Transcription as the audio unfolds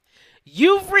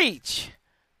you've reached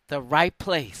the right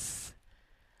place.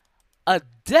 A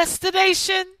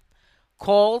destination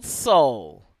called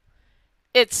soul.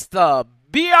 It's the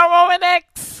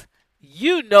BRONX.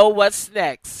 You know what's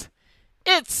next.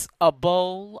 It's a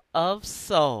bowl of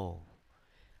soul.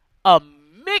 A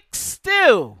mixed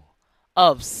stew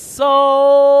of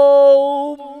soul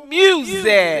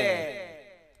music.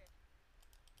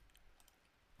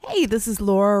 Hey, this is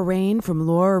Laura Rain from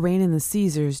Laura Rain and the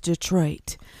Caesars,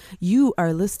 Detroit. You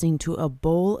are listening to A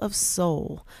Bowl of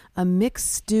Soul, a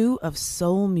mixed stew of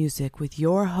soul music with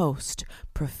your host,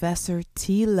 Professor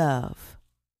T. Love.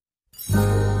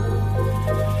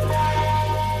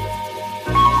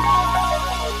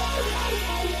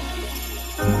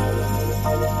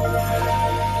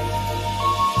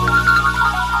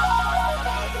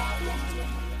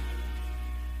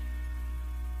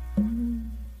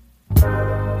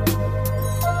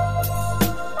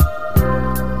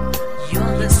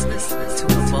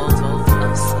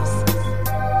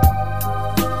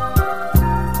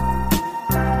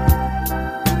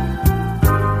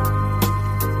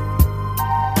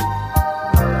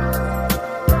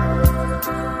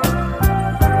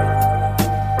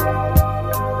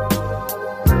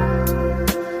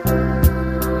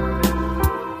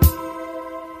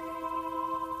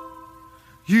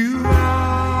 You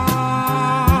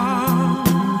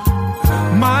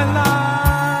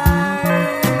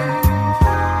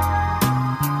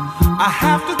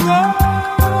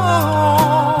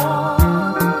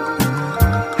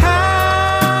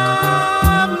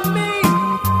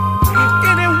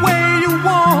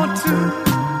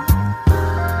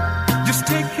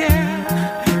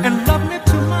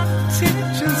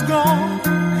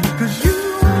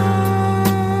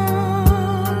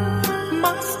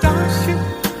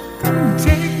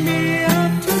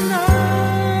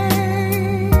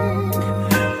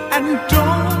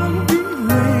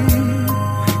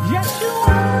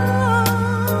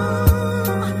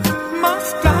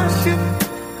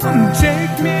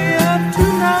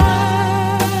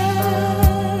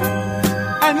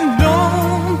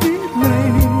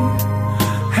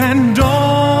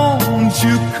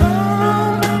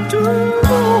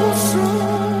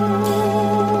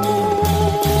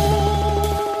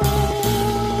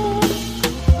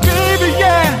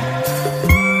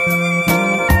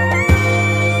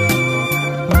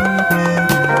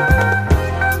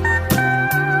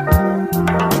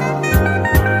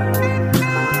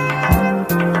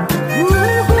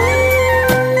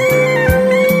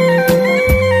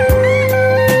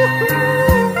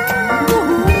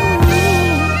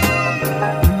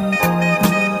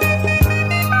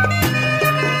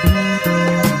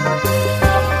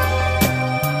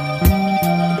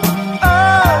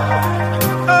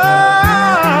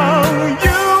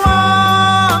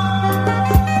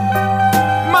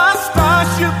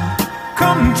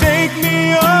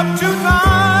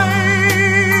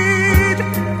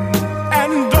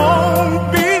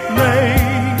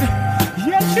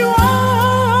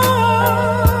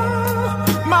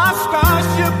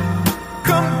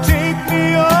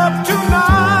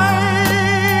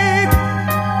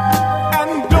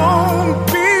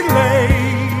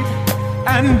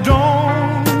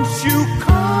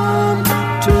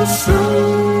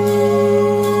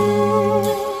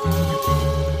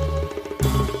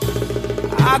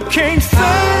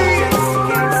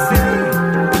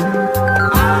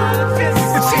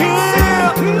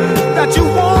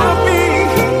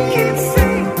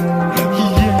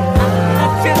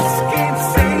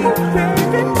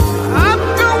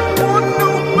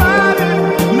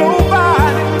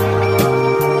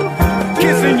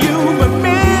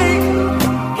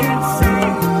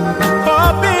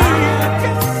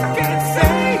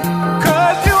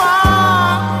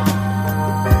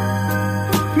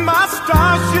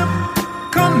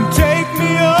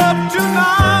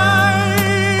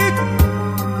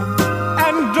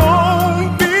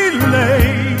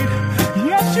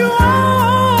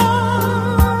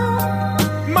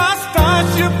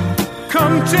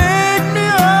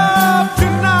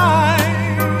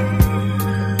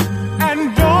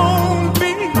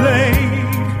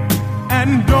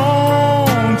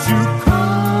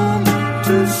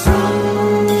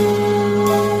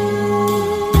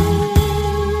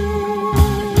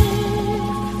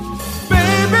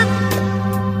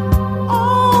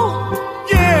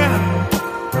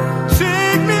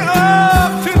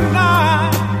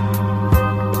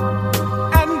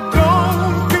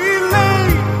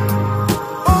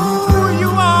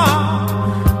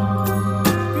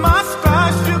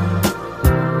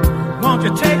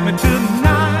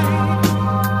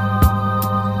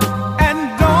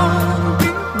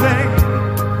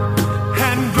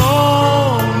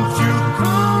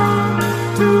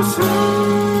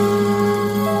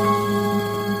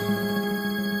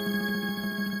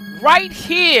Right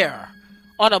here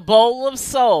on A Bowl of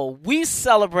Soul, we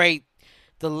celebrate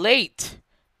the late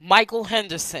Michael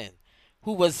Henderson,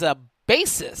 who was a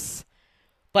bassist,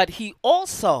 but he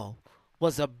also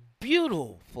was a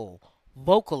beautiful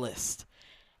vocalist.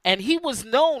 And he was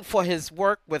known for his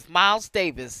work with Miles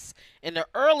Davis in the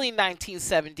early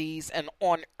 1970s and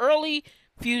on early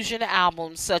fusion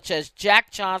albums such as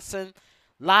Jack Johnson,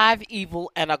 Live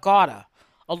Evil, and Agata,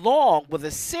 along with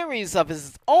a series of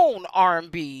his own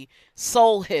R&B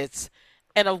soul hits.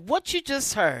 And of what you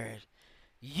just heard,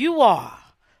 You Are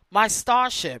My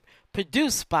Starship,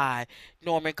 produced by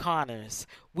Norman Connors.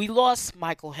 We lost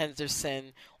Michael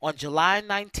Henderson on July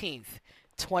 19th,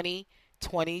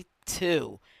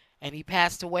 2022. And he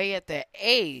passed away at the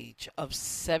age of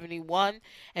 71.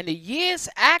 And the years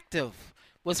active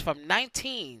was from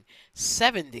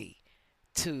 1970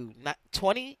 to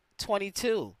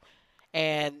 2022.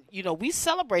 And, we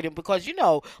celebrate him because,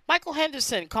 Michael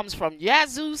Henderson comes from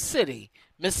Yazoo City,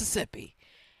 Mississippi.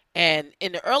 And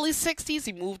in the early 60s,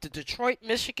 he moved to Detroit,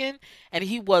 Michigan, and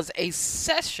he was a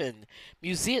session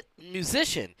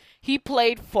musician. He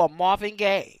played for Marvin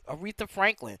Gaye, Aretha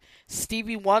Franklin,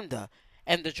 Stevie Wonder,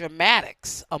 and the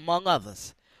Dramatics, among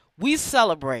others. We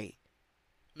celebrate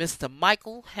Mr.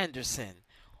 Michael Henderson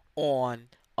on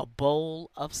A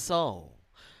Bowl of Soul.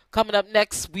 Coming up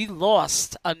next, we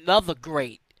lost another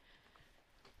great,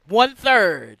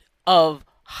 1/3 of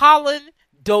Lamont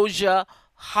Dozier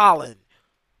Holland,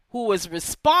 who was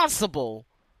responsible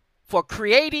for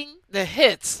creating the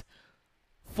hits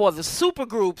for the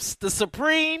supergroups, the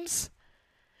Supremes,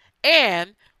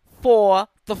 and for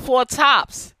the Four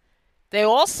Tops. They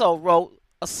also wrote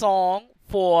a song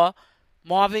for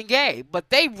Marvin Gaye, but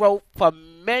they wrote for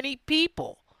many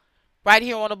people. Right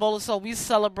here on A Bowl of Soul, we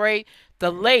celebrate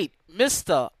the late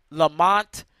Mr.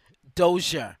 Lamont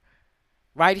Dozier.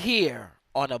 Right here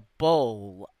on A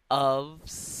Bowl of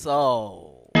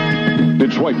Soul.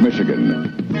 Detroit,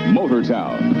 Michigan.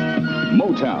 Motortown.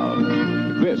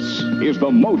 Motown. This is the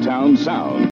Motown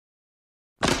sound.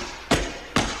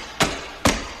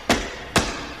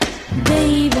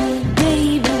 Baby,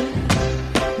 baby,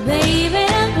 baby,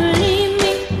 don't leave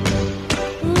me.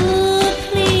 Ooh,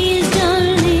 please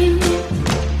don't leave me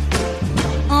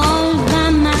all by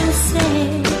myself.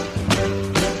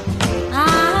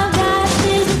 I've got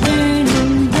this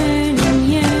burning, burning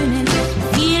yearning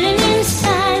feeling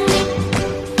inside me.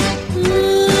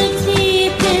 Ooh,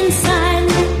 deep inside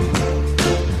me,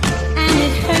 and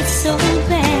it hurts so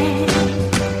bad.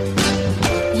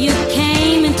 You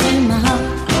came into my heart.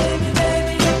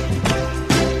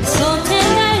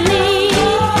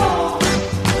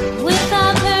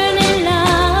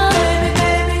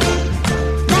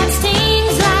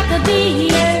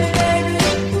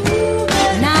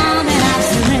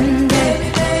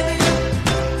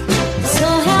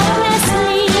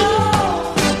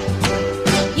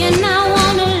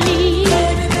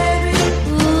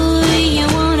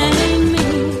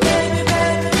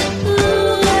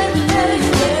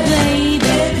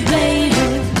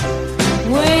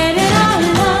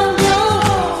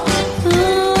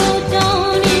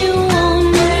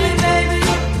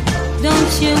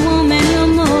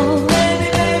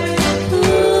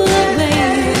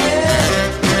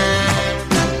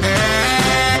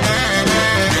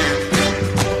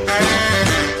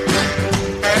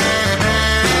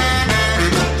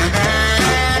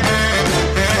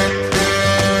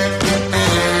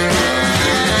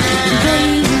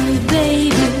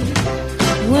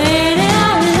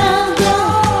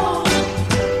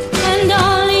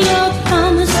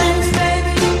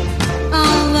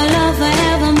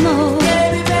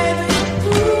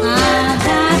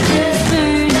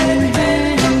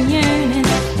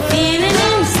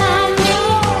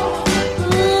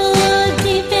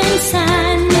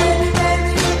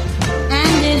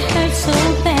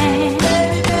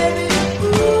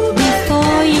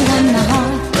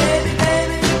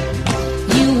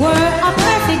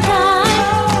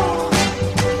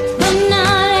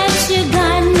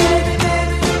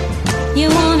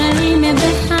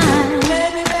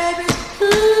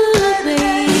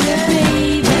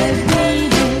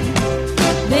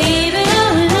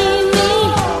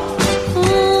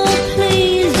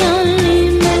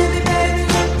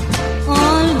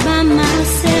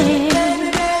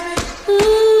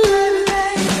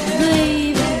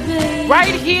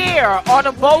 On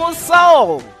A Bowl of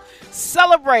Soul,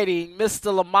 celebrating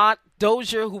Mr. Lamont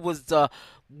Dozier, who was the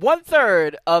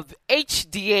 1/3 of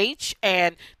HDH.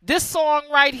 And this song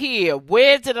right here,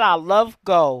 Where Did Our Love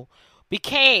Go,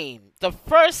 became the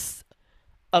first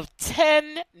of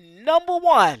 10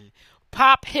 #1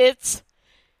 pop hits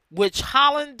which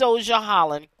Lamont Dozier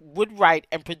Holland would write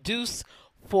and produce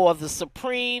for the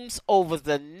Supremes over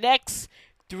the next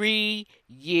 3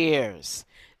 years.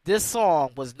 This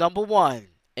song was number one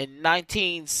in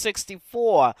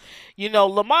 1964. You know,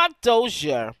 Lamont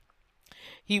Dozier,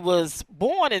 he was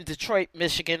born in Detroit,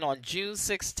 Michigan on June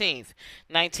 16th,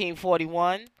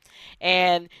 1941.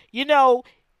 And, you know,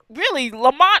 really,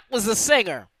 Lamont was a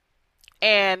singer.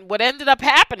 And what ended up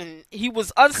happening, he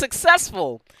was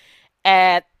unsuccessful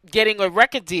at getting a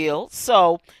record deal.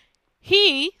 So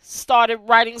he started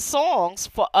writing songs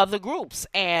for other groups.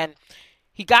 And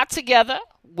he got together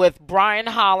with Brian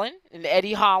Holland and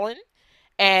Eddie Holland.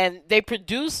 And they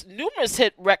produced numerous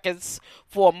hit records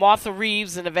for Martha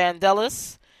Reeves and the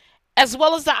Vandellas, as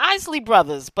well as the Isley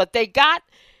Brothers. But they got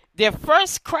their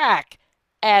first crack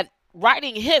at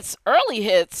writing hits, early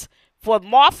hits, for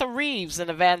Martha Reeves and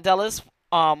the Vandellas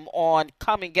on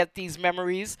Come and Get These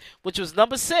Memories, which was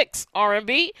number 6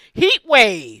 R&B. Heat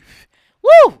Wave,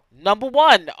 woo, number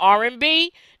 1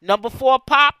 R&B, number 4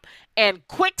 pop, and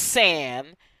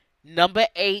Quicksand, number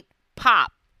 8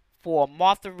 pop for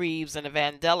Martha Reeves and the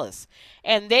Vandellas.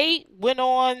 And they went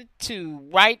on to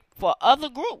write for other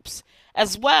groups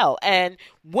as well. And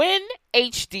when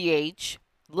HDH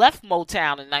left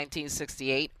Motown in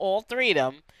 1968, all three of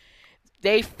them,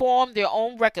 they formed their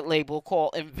own record label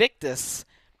called Invictus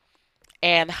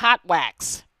and Hot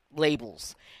Wax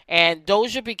labels. And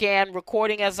Dozier began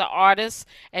recording as an artist,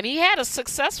 and he had a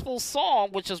successful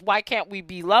song, which is Why Can't We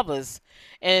Be Lovers?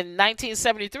 In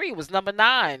 1973, it was number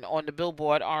 9 on the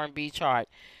Billboard R&B chart.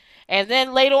 And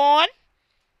then later on,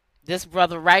 this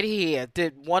brother right here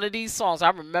did one of these songs I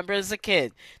remember as a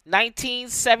kid,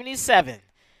 1977,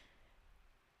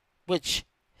 which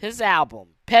his album,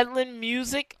 Peddling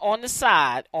Music on the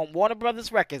Side on Warner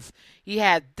Brothers Records, he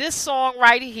had this song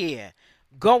right here,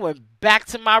 Going Back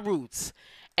to My Roots.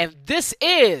 And this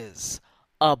is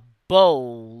A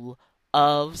Bowl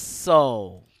of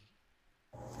Soul.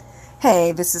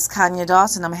 Hey, this is Kanya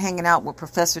Dawson. I'm hanging out with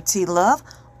Professor T. Love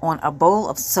on A Bowl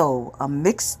of Soul, a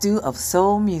mixed stew of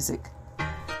soul music.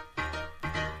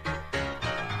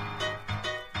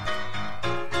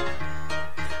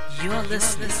 You're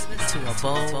listening to A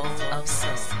Bowl of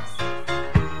Soul.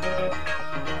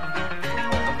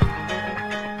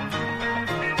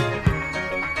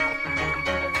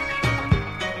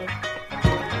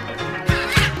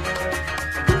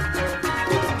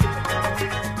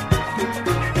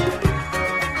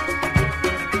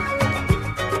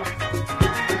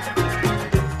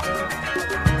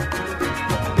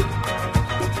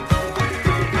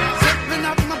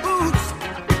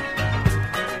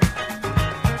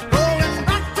 Going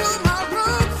back to my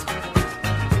roots.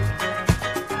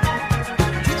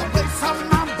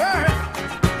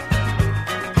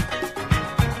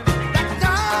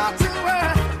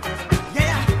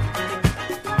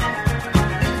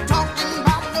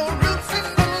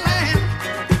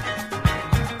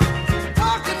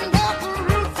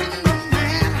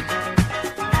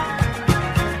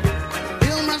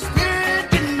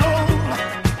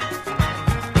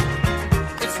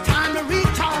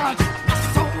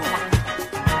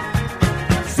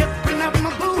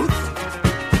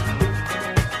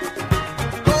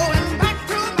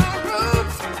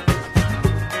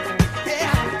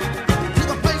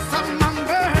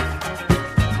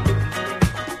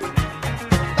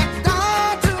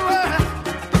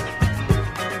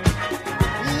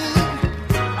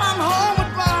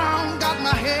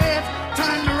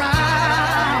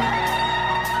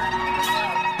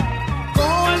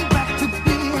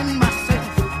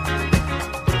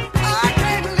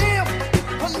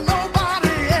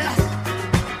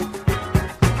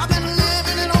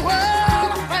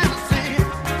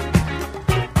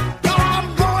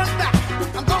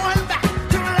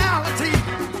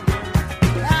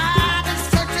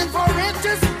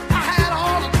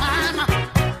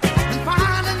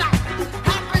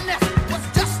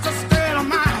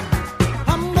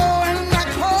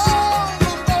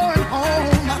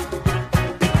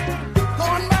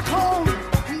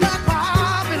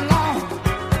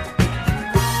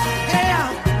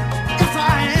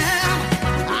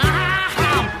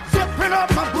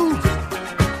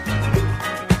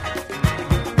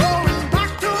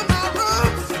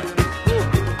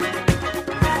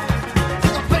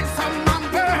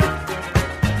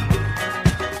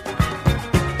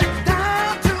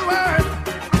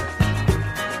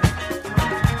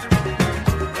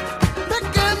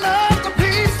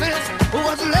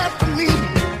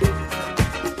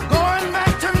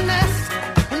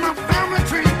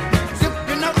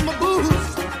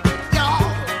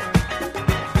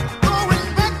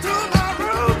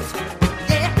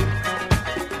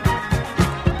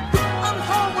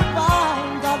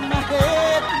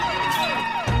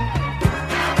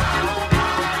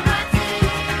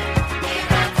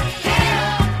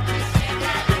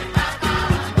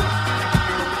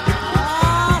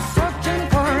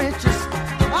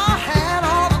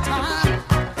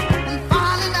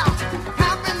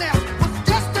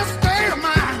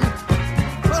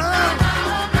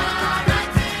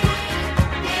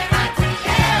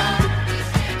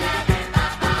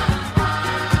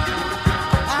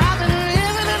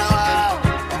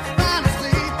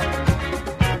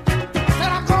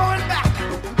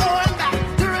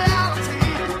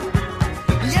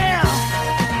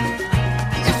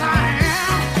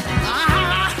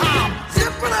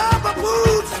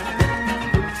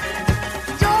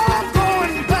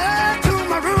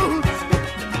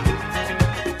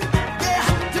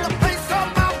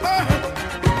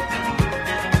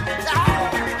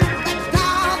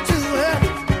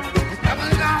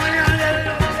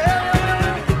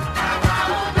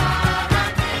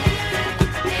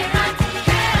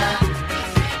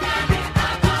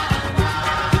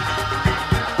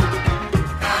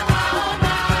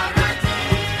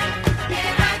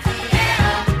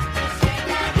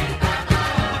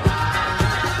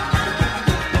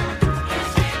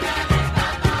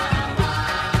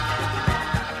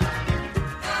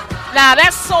 Now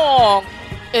that song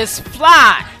is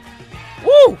fly.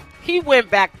 Woo! He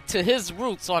went back to his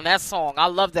roots on that song. I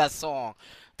love that song.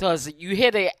 Because you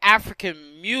hear the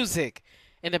African music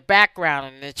in the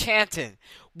background and the chanting.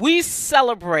 We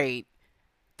celebrate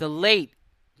the late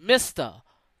Mr.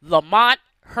 Lamont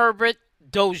Herbert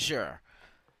Dozier.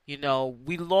 You know,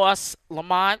 we lost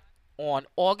Lamont on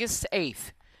August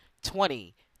 8th,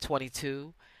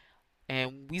 2022.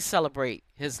 And we celebrate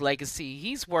his legacy.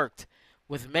 He's worked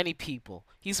with many people.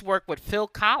 He's worked with Phil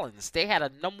Collins. They had a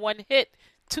number 1 hit,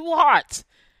 Two Hearts,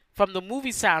 from the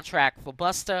movie soundtrack for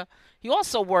Buster. He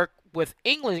also worked with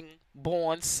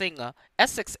England-born singer,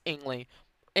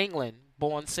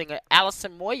 England-born singer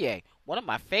Alison Moyet, one of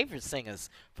my favorite singers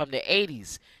from the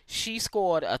 80s. She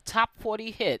scored a top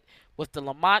 40 hit with the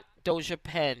Lamont Dozier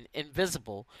pen,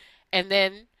 Invisible. And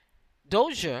then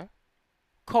Dozier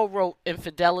co-wrote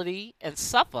Infidelity and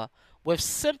Suffer with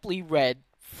Simply Red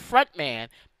frontman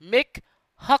Mick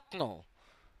Hucknall.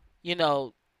 You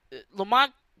know,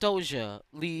 Lamont Dozier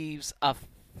leaves a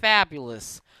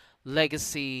fabulous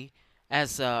legacy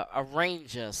as a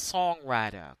arranger,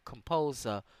 songwriter,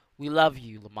 composer. We love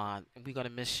you, Lamont, and we're going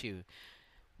to miss you.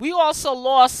 We also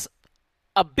lost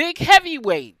a big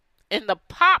heavyweight in the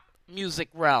pop music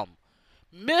realm,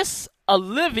 Miss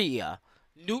Olivia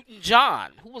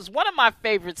Newton-John, who was one of my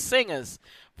favorite singers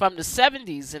from the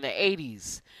 70s and the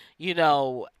 80s, you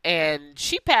know, and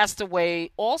she passed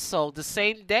away also the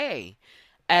same day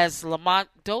as Lamont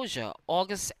Dozier,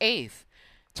 August 8th,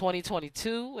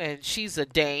 2022, and she's a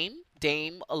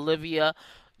Dame Olivia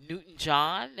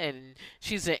Newton-John, and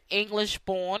she's an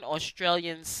English-born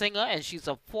Australian singer, and she's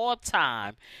a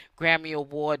 4-time Grammy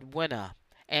Award winner.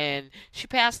 And she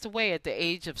passed away at the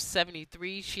age of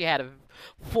 73. She had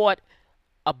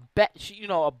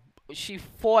she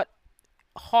fought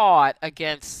hard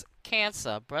against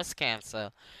cancer, breast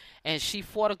cancer, and she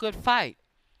fought a good fight.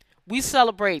 We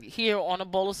celebrate here on A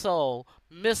Bowl of Soul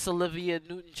Miss Olivia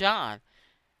Newton-John,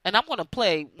 and I'm going to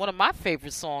play one of my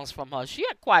favorite songs from her. She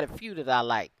had quite a few that I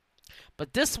like,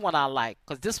 but this one I like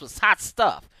because this was hot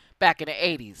stuff back in the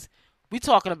 80s. We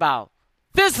talking about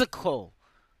physical.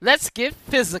 Let's get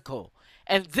physical.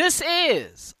 And this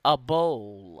is A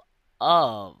Bowl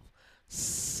of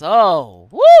Soul.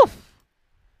 Woo!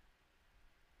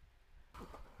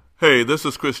 Hey, this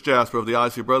is Chris Jasper of the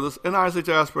Isley Brothers and Isley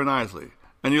Jasper and Isley,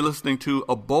 and you're listening to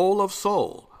A Bowl of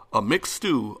Soul, a mixed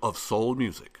stew of soul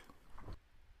music.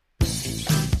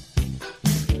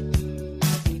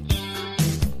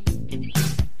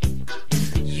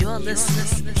 You're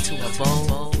listening to A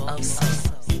Bowl of Soul.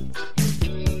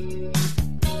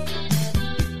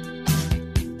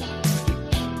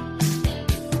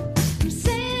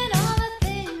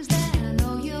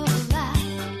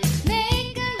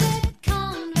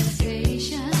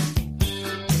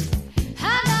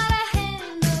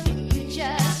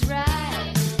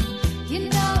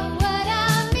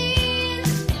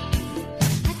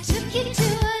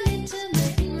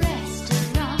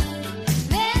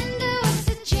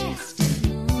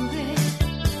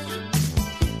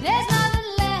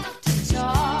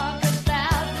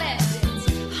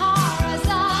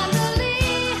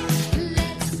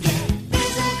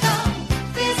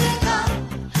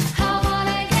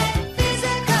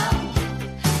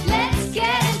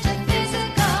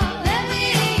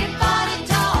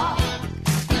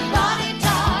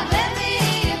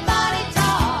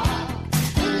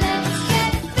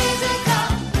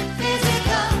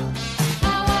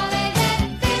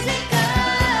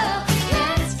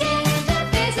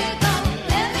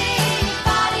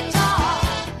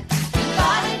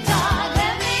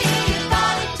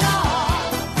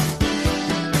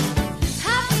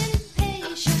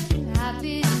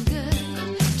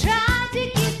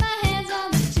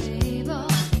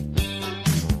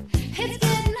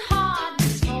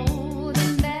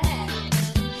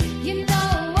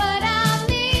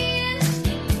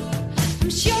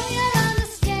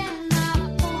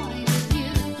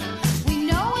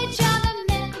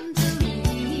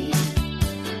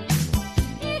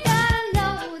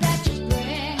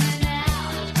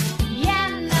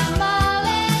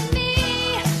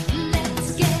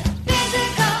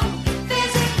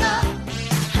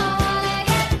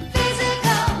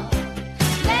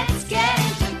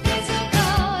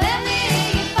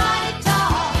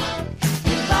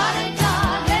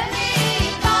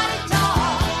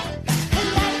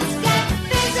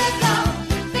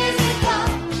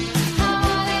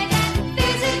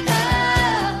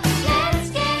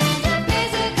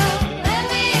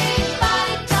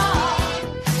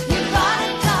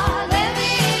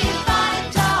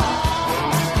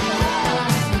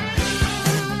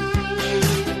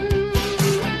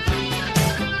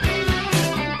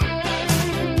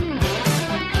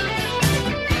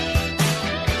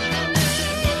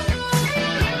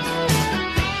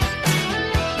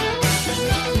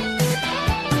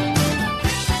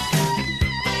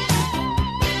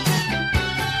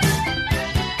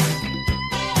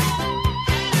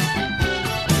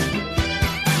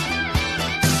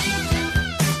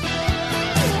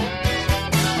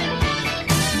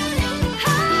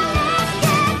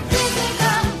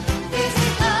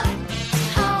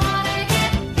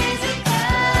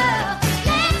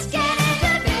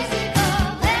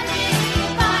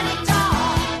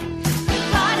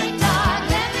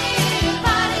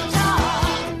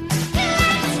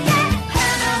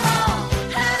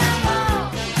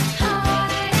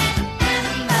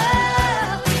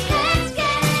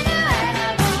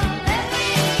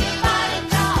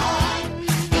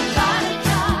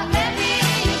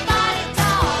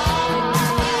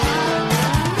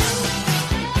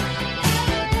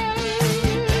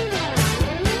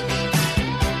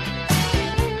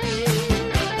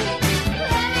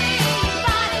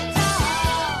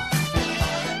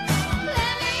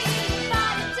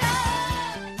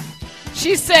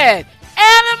 She said,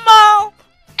 "Animal,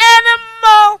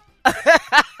 animal."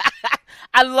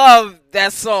 I love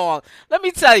that song. Let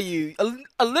me tell you,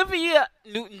 Olivia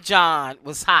Newton-John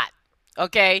was hot.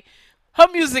 Okay, her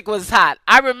music was hot.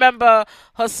 I remember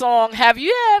her song, "Have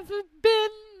You Ever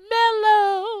Been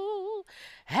Mellow?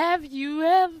 Have you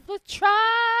ever tried?"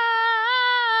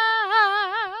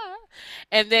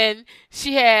 And then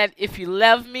she had "If You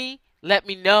Love Me, Let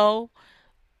Me Know."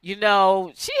 You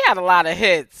know, she had a lot of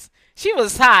hits. She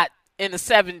was hot in the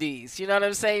 70s. You know what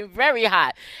I'm saying? Very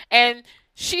hot. And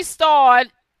she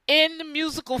starred in the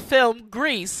musical film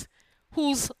Grease,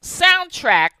 whose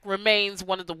soundtrack remains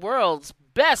one of the world's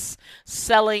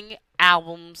best-selling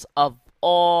albums of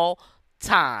all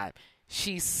time.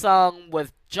 She sung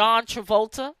with John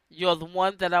Travolta, "You're the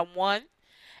One That I Want,"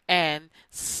 and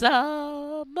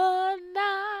 "Summer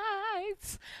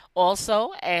Nights"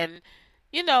 also. And,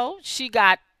 you know, she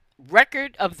got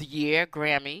Record of the Year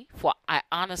Grammy for "I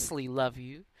Honestly Love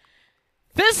You."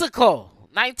 Physical,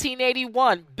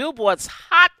 1981, Billboard's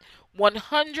Hot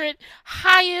 100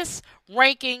 highest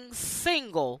ranking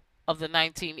single of the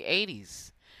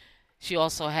 1980s. She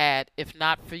also had "If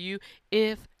Not For You,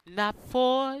 If Not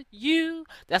For You."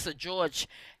 That's a George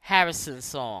Harrison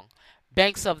song.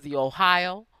 Banks of the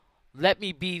Ohio, "Let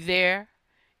Me Be There,"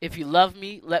 "If You Love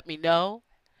Me, Let Me Know."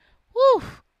 Woo,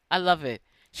 I love it.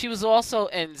 She was also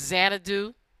in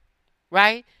Xanadu,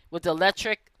 right, with the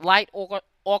Electric Light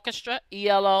Orchestra,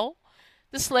 ELO.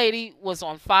 This lady was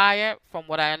on fire, from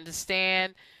what I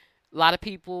understand. A lot of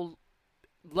people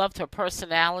loved her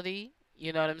personality.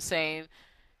 You know what I'm saying?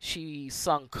 She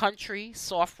sung country,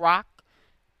 soft rock,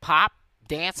 pop,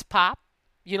 dance pop.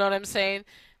 You know what I'm saying?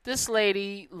 This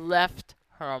lady left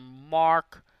her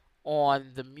mark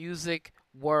on the music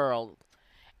world.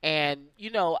 And,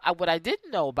 you know, what I didn't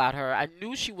know about her, I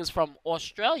knew she was from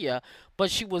Australia,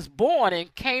 but she was born in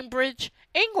Cambridge,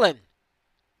 England.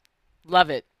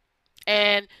 Love it.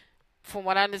 And from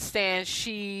what I understand,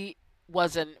 she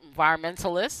was an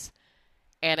environmentalist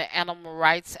and an animal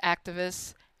rights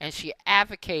activist, and she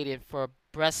advocated for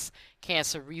breast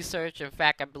cancer research. In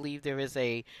fact, I believe there is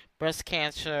a breast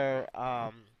cancer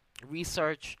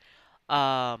research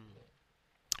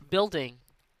building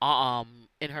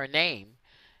in her name.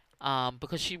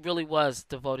 Because she really was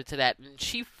devoted to that. And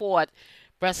she fought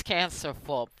breast cancer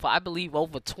for I believe,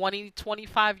 over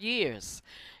 25 years,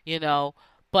 you know.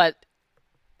 But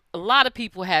a lot of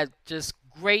people had just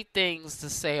great things to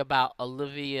say about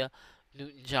Olivia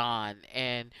Newton-John.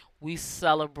 And we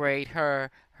celebrate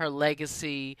her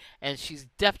legacy. And she's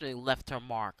definitely left her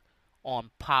mark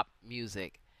on pop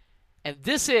music. And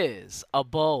this is A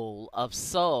Bowl of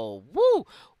Soul. Woo!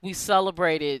 We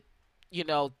celebrated, you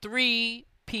know, 3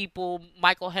 people: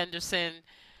 Michael Henderson,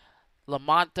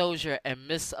 Lamont Dozier, and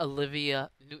Miss Olivia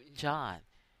Newton-John.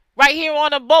 Right here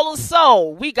on A Bowl of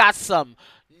Soul, we got some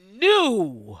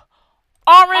new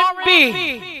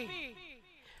R&B.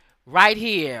 Right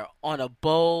here on A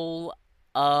Bowl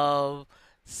of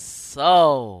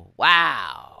Soul.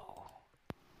 Wow.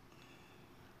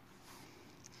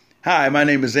 Hi, my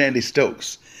name is Andy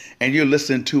Stokes, and you're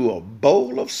listening to A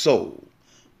Bowl of Soul,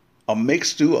 a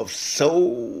mixed stew of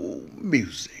soul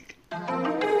music.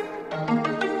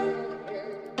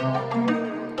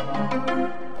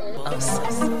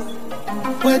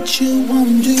 What you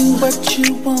won't do, what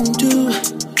you won't do,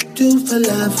 do for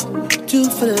love, do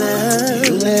for love.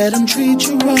 You let them treat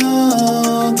you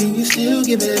wrong, and you still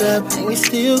give it up, and you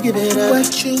still give it up.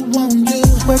 What you won't do,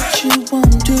 what you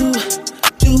won't do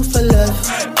for love,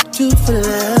 do for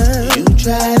love. You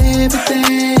tried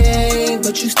everything,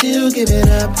 but you still give it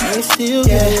up, and you still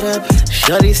give it up.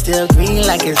 Shorty still green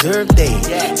like it's Herb Day,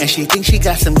 and she thinks she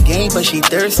got some game, but she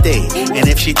thirsty. And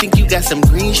if she think you got some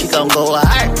green, she gon' go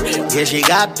hard. Yeah, she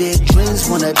got big dreams,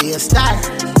 wanna be a star,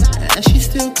 and she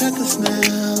still crack a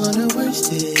smile on her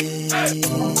worst day.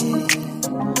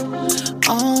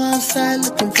 All outside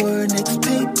looking for her next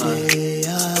payday.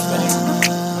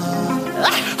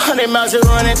 100 miles of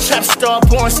running, trap star,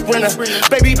 born sprinter.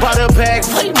 Baby bought a bag,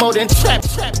 way more than trap.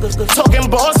 Talking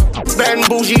boss, bad and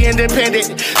bougie,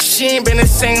 independent. She ain't been the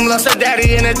same, lost her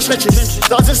daddy in the trenches.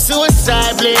 Thoughts of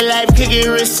suicide, play life, could get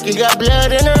risky. Got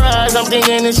blood in her eyes, I'm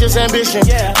thinking it's just ambition.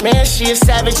 Man, she a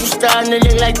savage, you starting to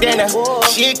look like Dana.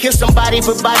 She'll kill somebody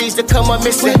for bodies to come up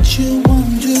missing. What you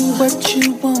won't do, what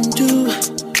you won't do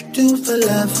for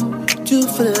love. Do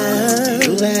for love.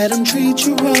 You let them treat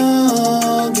you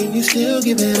wrong, and you still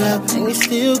give it up, and you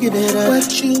still give it up.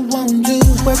 What you won't do,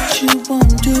 what you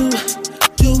won't do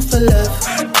for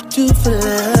love, do for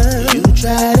love. You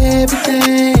tried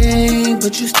everything,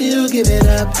 but you still give it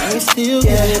up, and you still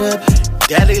give it up.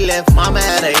 Daddy left mama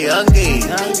at a young age.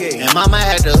 And mama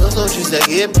had to hustle just to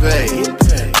get paid.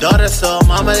 Daughter saw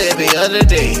mama every other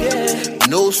day.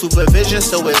 No supervision,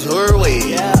 so it's her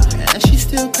way. And she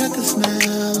still crack a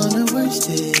smile on her worst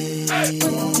day.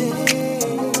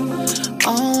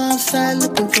 All outside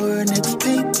looking for her next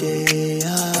payday.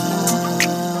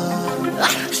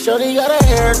 Shorty got her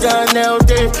hair done all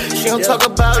day. She don't talk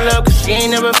about love cause she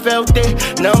ain't never felt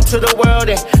it. Numb to the world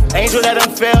and angel that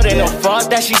done failed. Ain't no fault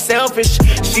that she selfish.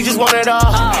 She just want it all.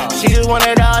 She just want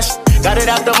it all. Got it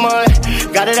out the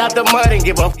mud and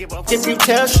give up. If you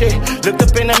tell shit, looked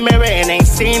up in the mirror and ain't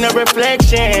seen a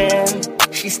reflection.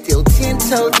 She still 10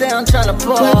 toes down tryna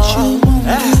ball.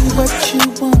 What you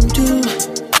won't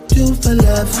do for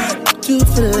love, do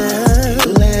for love.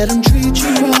 Let them treat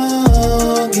you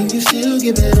wrong and you still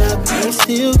give it up, you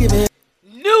still give it.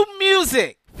 New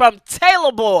music from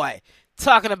Taylaboiii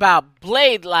talking about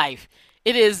Blade Life.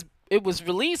 It was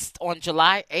released on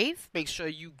July 8th. Make sure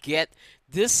you get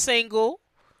this single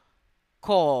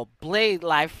called Blade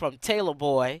Life from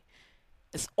Taylaboiii.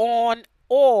 It's on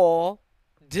all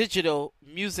digital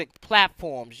music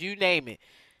platforms, you name it.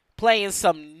 Playing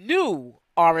some new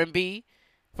R&B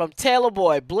from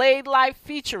Taylaboiii, Blade Life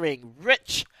featuring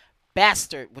Rich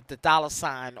Bastard with the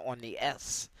 $sign on the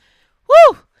S.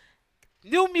 Woo!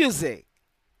 New music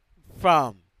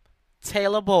from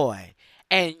Taylaboiii.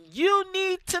 And you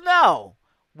need to know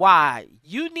why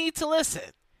you need to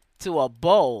listen to A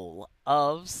Bowl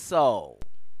of Soul.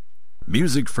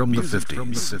 Music from the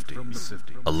 50s,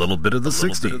 a little bit of the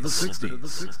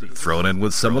 60s, thrown in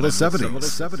with some of the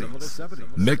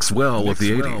 70s, mix well with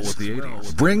the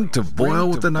 80s, bring to boil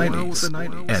with the 90s,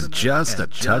 and just a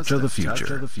touch of the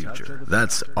future.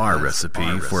 That's our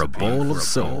recipe for a bowl of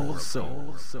soul.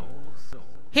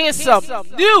 Here's some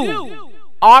new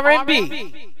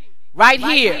R&B right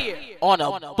here on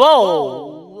A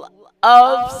Bowl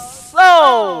of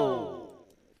Soul.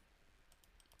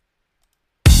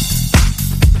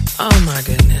 Oh my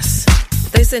goodness.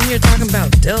 They sitting here talking about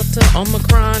Delta,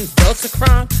 Omicron,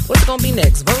 Deltacron. What's gonna be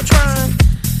next? Voltron?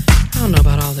 I don't know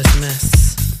about all this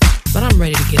mess, but I'm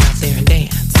ready to get out there and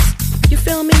dance. You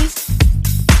feel me?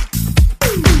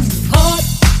 Hot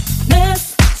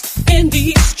mess in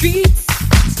these streets.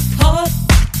 Hot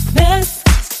mess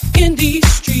in these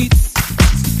streets.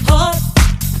 Hot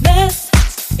mess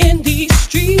in these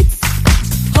streets.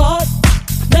 Hot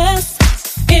mess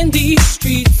in these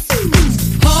streets.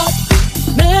 Hot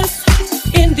mess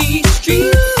in these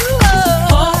streets. Hot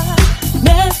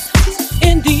mess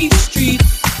in these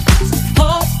streets.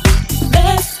 Hot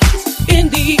mess in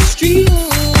these streets.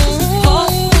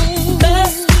 Hot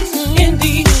mess in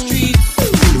these streets.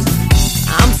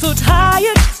 I'm so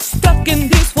tired, stuck in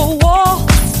these four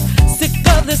walls. Sick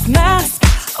of this mask,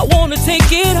 I wanna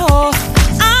take it off.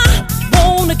 I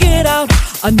wanna get out,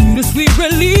 I need a sweet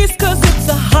release. Cause it's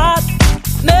a hot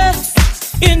mess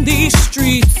in these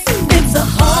streets. It's a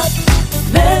hot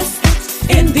mess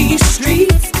in these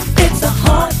streets. It's a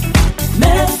hot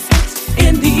mess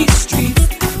in these streets.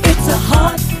 It's a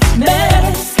hot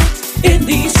mess in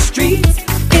these streets.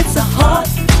 It's a hot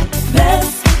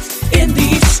mess in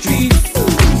these streets.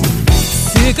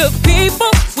 Sick of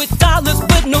people with dollars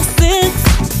with no sense.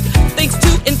 Thanks to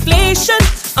inflation,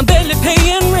 I'm barely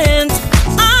paying rent.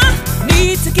 I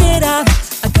need to get out,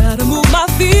 I gotta move my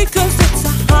feet. Cause it's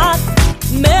a hot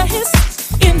mess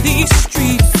in these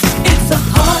streets. It's a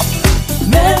hot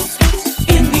mess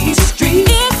in these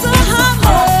streets. It's a hot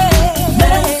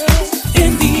mess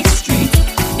in these streets.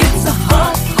 It's a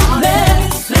hot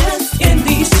mess in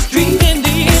these streets.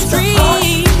 It's a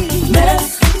hot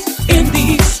mess in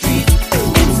these streets.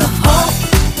 It's a hot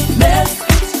mess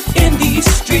in these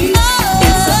streets.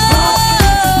 It's a hot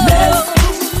mess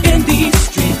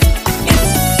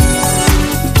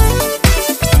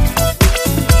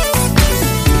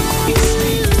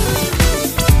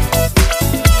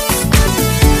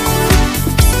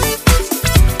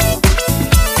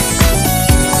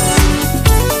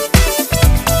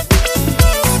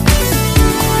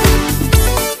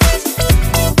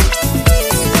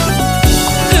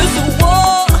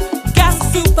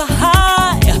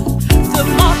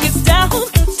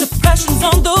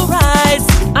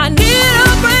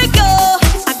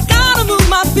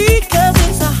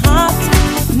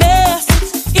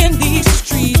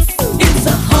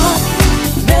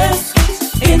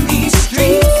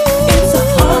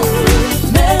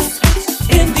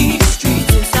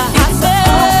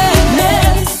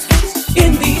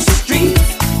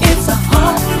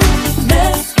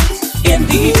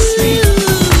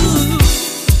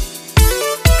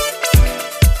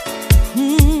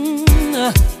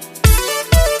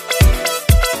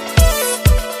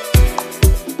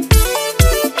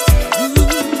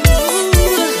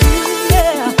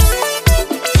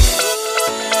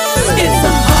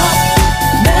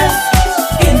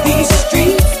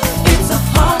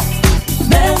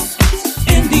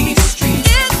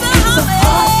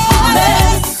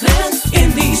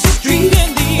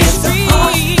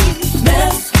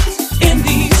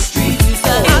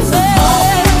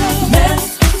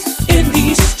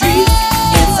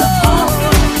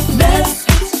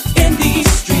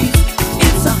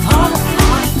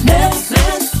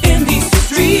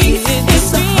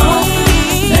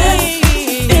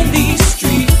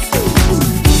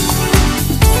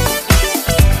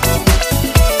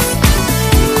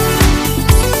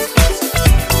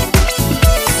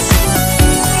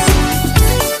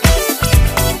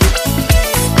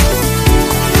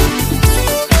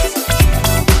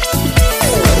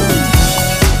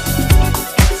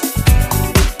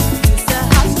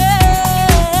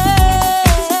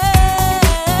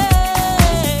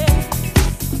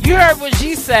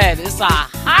said it's a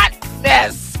hot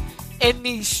mess in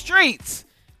these streets.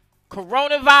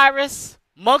 Coronavirus,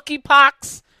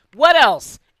 monkeypox, what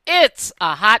else? It's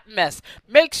a hot mess.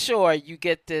 Make sure you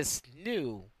get this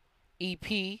new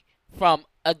EP from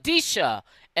Adesha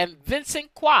and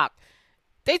Vincent Kwok.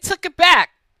 They took it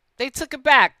back.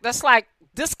 That's like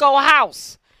disco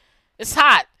house. It's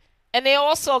hot. And they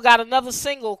also got another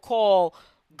single called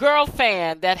Girl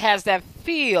Fan that has that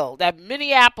feel, that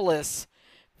Minneapolis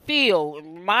feel. It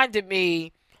reminded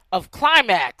me of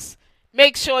Climax.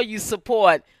 Make sure you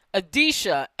support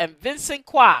Adesha and Vincent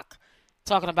Kwok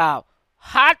talking about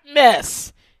hot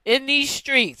mess in these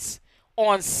streets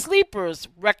on Sleepers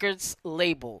Records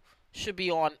label. Should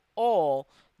be on all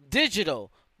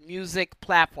digital music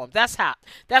platforms. That's hot.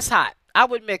 I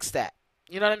would mix that.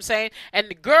 You know what I'm saying? And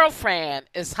the Girlfriend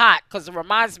is hot because it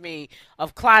reminds me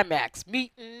of Climax.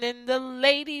 Meeting in the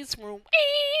ladies' room.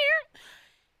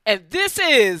 And this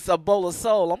is A Bowl of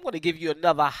Soul. I'm going to give you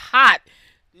another hot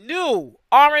new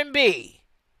R&B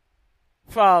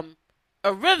from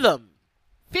Enrythm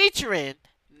featuring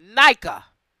Nyca.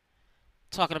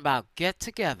 Talking about Get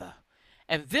Together.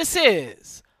 And this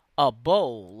is A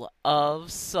Bowl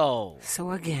of Soul. So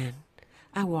again,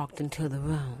 I walked into the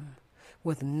room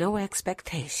with no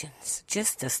expectations,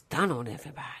 just to stun on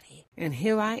everybody. And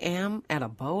here I am at A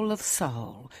Bowl of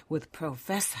Soul with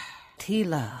Professor T.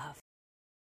 Love.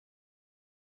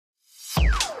 You're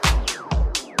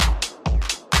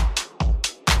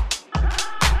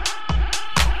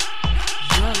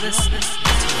listening to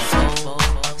A Bowl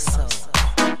of Soul.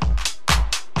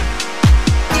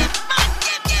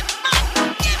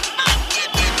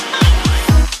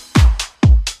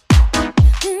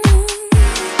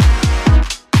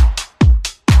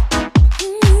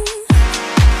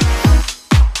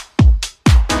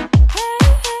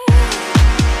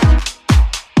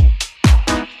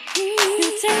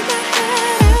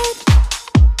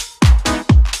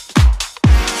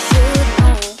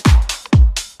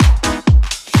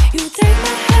 You take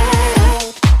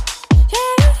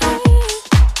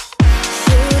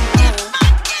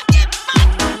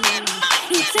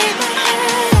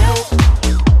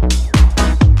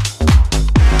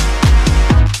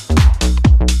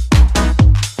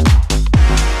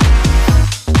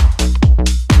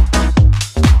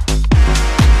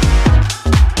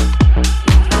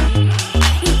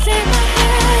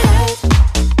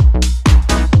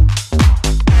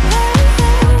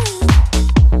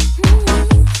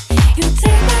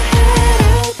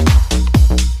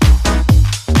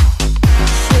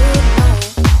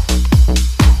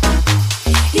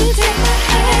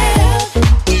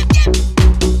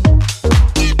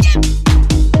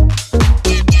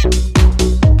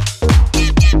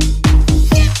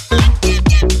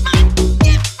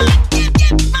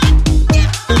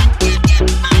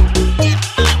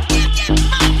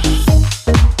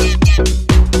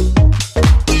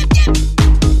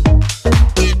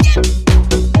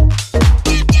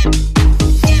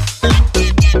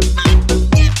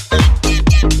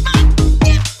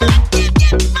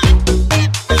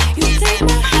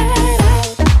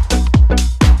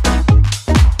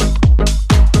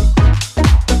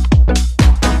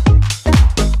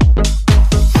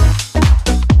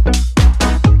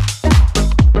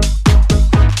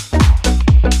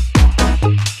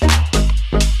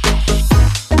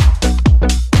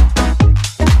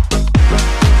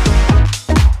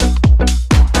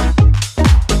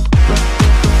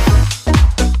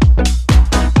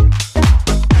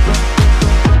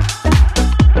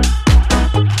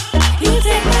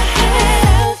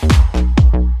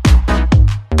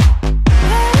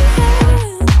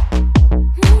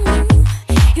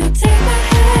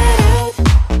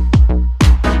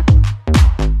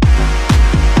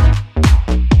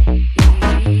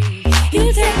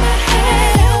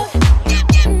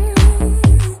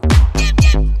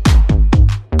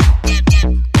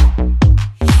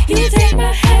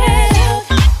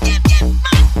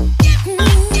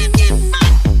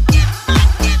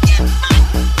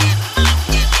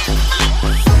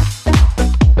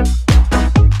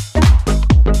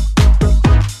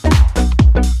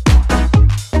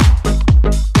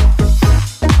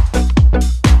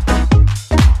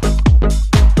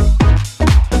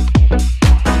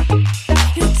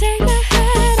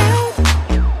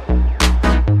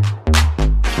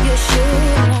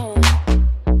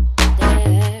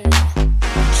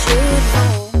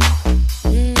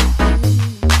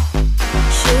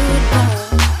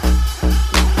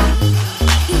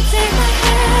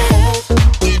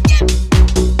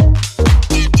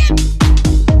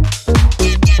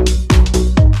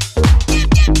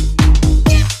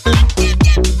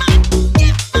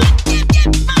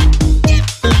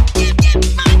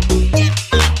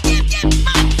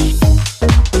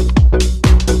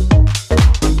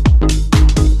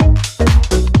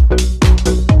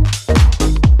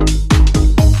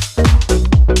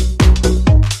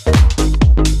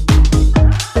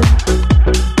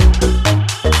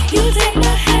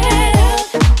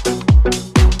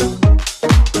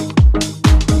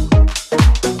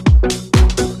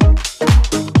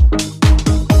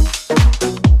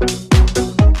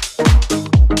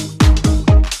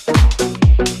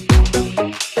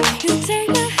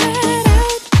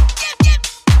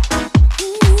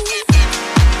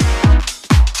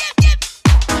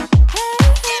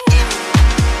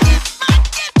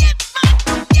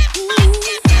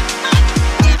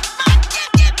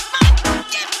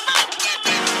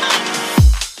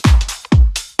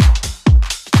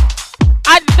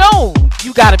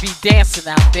gotta be dancing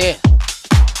out there.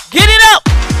 Get it up!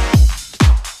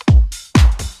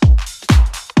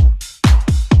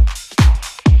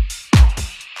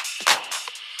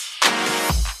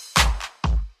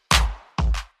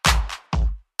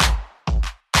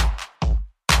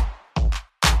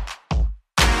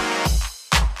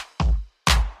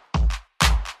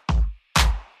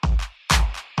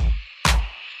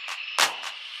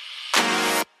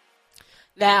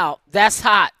 Now, that's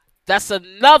hot. That's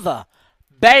another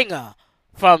banger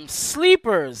from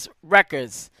Sleepers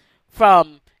Records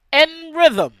from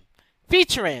Enrythm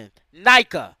featuring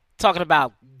Nyca, talking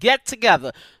about Get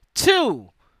Together.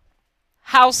 2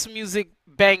 house music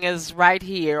bangers right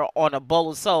here on A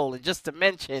Bowl of Soul. And just to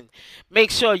mention,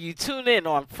 make sure you tune in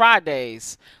on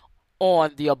Fridays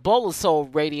on the A Bowl of Soul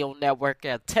radio network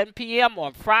at 10 p.m.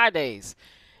 on Fridays,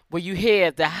 where you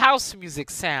hear the house music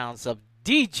sounds of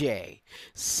DJ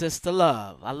Sister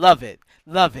Love. I love it.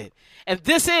 Love it. And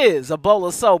this is A Bowl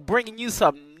of Soul, bringing you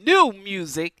some new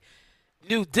music,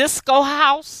 new disco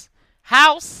house.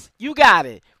 You got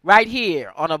it right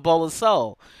here on A Bowl of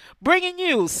Soul. Bringing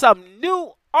you some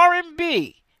new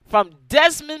R&B from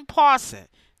Desmond Parson,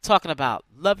 talking about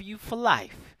Love You for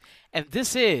Life. And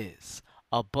this is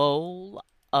A Bowl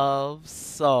of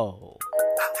Soul.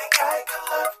 I think I could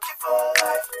love you for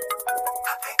life.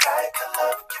 I think I could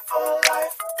love you for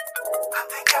life. I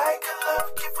think I could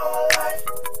love you for life.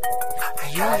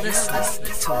 You're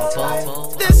listening to A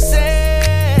Bowl. Listen,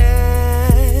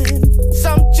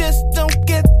 some just don't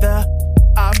get the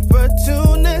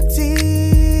opportunity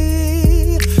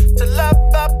to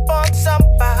love up on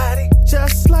somebody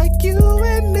just like you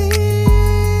and me.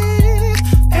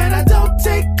 And I don't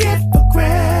take it for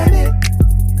granted.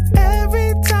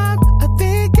 Every time I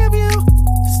think of you,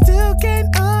 still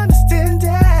can't understand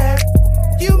that.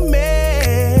 You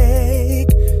make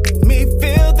me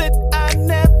feel that I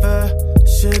never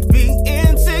should be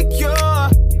insecure.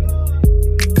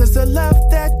 'Cause the love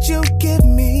that you give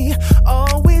me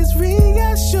always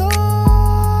reassures.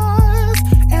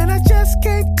 And I just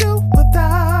can't do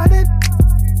without it.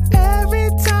 Every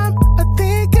time I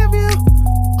think of you,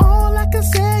 all I can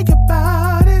say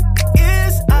about it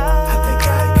is I think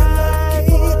I can love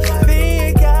you.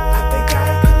 Think I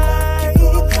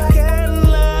can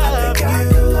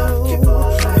love you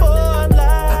for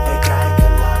life.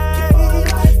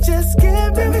 Just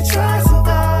give me a try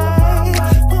sometime.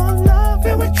 For love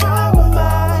and we try one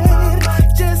life.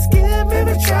 Just give me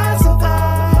a try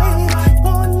sometime.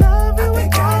 For love and we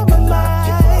try one life.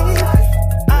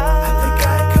 I think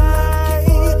I can love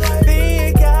you.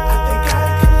 Think I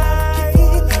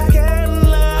can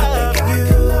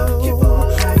love you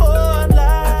for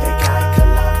life.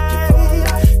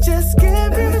 Just give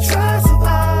me a try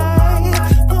sometime.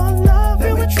 For love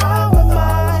and we try one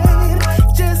life.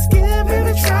 Just give me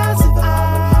a try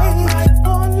sometime.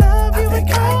 For love and we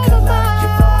try one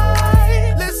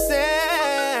life.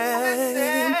 Listen,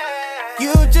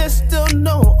 you just don't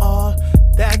know all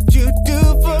that you do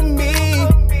for me.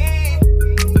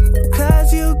 'Cause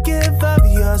you give up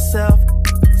yourself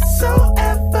so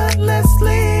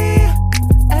effortlessly.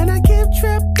 And I keep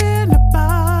tripping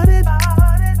about it.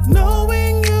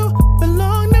 Knowing you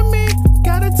belong to me,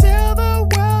 gotta tell the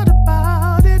world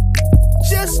about it.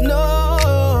 Just know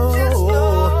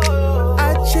I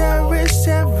cherish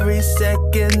every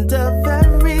second of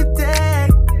every day.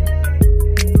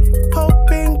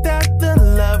 Hoping that the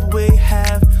love we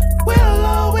have will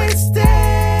always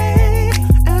stay.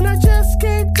 And I just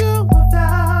can't do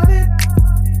without it.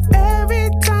 Every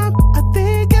time I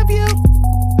think of you,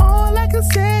 all I can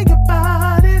say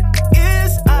about it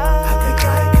is I think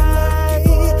I can love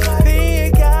you.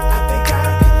 Think I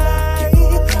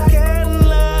can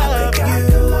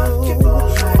love you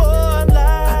for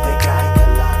life.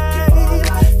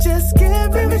 Just give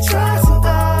me a try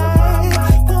sometime.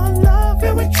 For love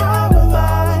and we try one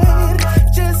life.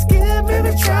 Just give me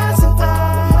a try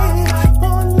sometime.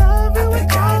 For love and we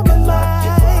try one life.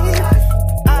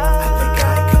 I think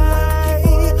I can love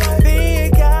you.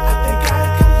 Think I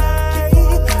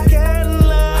can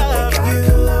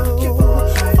love you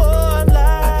for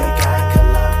life.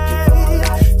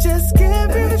 Just give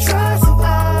me a try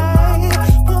sometime.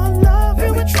 For love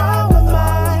and we try one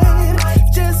life.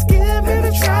 Just give me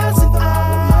a try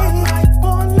sometime.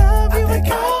 For love and we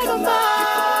try one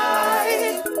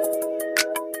life.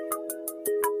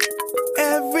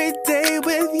 Every day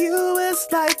with you is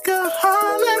like a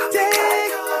holiday.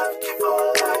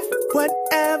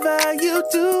 Whatever you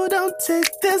do, don't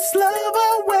take this love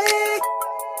away.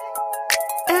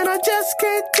 And I just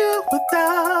can't do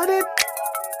without it.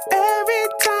 Every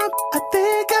time I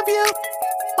think of you,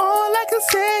 all I can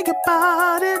say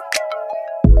about it.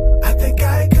 I think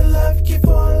I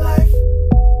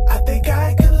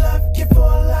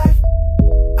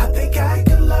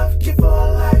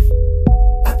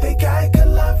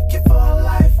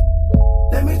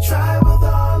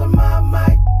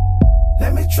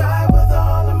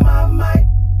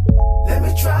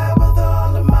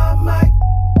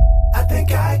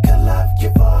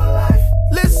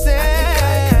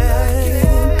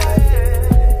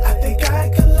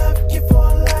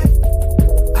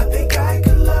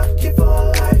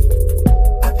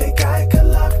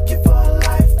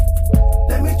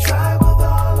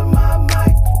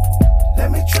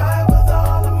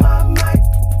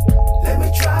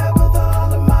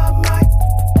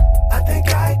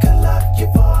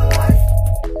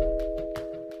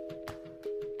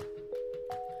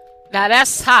Now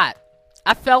that's hot.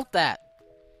 I felt that.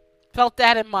 Felt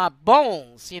that in my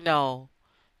bones, you know.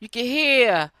 You can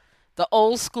hear the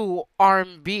old school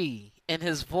R&B in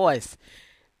his voice.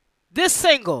 This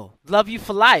single, Love You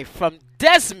for Life, from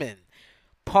Desmond,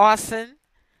 Parson.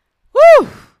 Woo!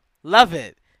 Love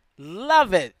it.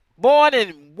 Love it. Born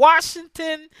in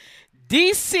Washington,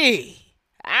 D.C.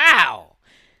 Ow!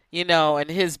 You know,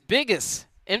 and his biggest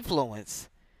influence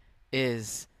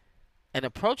is an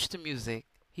approach to music.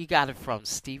 He got it from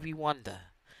Stevie Wonder.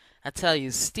 I tell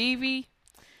you, Stevie,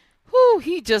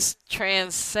 he just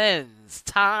transcends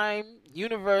time,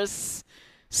 universe,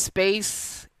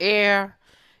 space, air.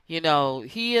 You know,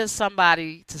 he is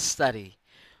somebody to study.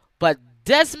 But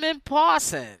Desmond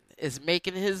Parson is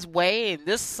making his way, and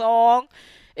this song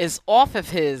is off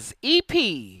of his EP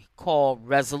called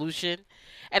Resolution,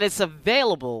 and it's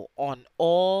available on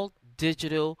all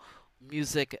digital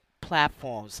music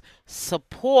platforms.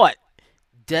 Support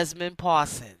Desmond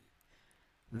Parson.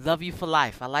 Love You for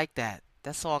Life. I like that.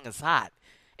 That song is hot.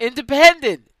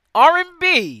 Independent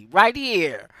R&B right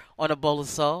here on A Bowl of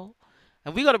Soul.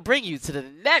 And we're going to bring you to the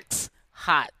next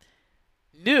hot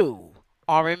new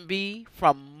R&B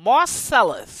from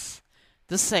Marcellus,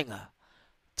 the singer,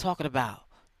 talking about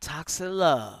toxic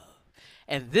love.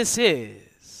 And this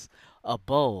is A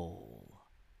Bowl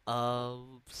of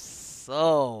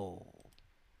Soul.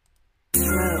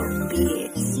 Bro,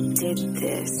 bitch, did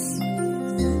this.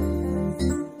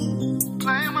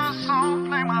 Play my song.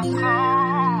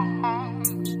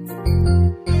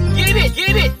 Get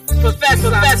it,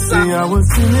 Professor. See, I was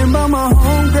sitting by my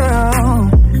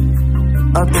homegirl.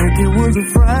 I think it was a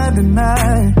Friday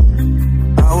night.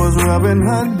 I was rubbing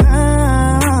her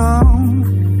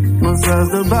down,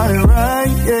 massaged her body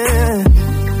right, yeah.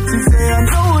 She said, I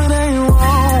know it ain't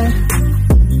wrong,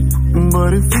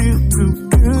 but it feels too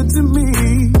good to me.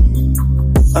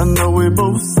 I know we're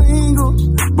both single,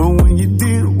 but when you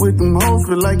deal with them hoes,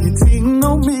 feel like you're cheating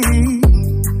on me.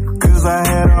 Cause I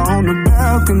had her on the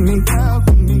balcony,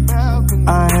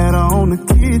 I had her on the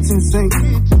kitchen sink.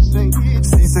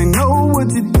 She said, know what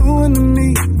you're doing to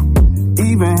me.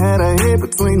 Even had her head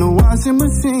between the washing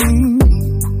machine.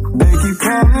 They keep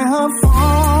calling her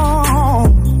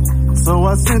phone, so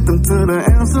I sent them to the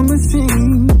answer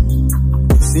machine.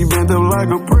 She bent up like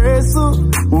a presser,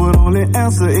 would only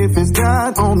answer if it's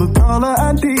God on the caller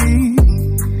ID.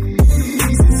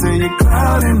 She said, you're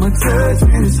clouding my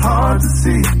judgment, it's hard to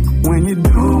see when you're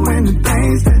doing the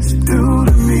things that you do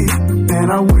to me.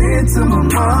 Then I went to my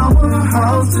mama's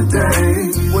house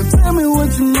today. Well, tell me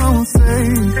what you gonna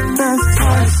say. That's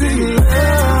toxic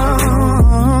love.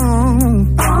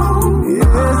 Oh,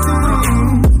 yes it is.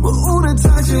 But ooh, the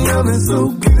toxic love is so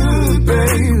good,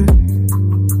 baby.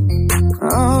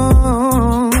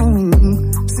 Oh,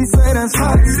 she say that's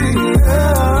toxic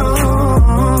love.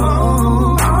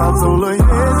 I told her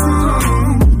yes it is.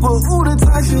 But ooh, the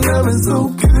toxic love is so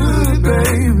good,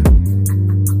 baby.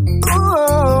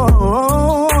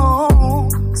 Oh,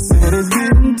 said it's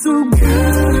getting too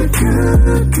good,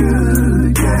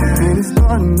 yeah. And it's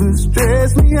starting to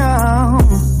stress me out.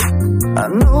 I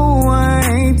know I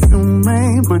ain't your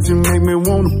man, but you make me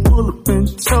wanna pull up and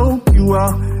choke you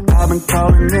out. I've been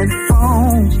calling that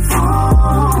phone,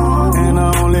 and I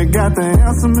only got the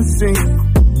answer machine.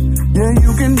 Yeah,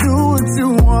 you can do what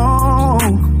you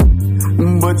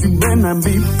want, but you better not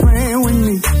be playing with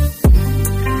me.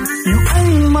 You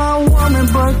ain't my woman,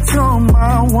 but you're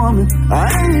my woman.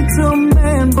 I ain't your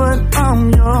man, but I'm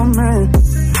your man.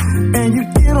 And you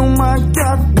get on my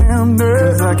goddamn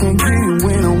nerves. I can't get it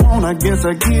when I want, I guess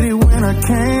I get it when I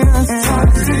can. And I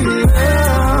see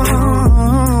love.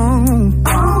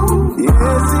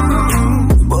 Yes it is.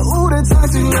 But ooh, that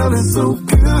toxic love is so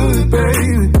good,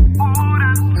 baby.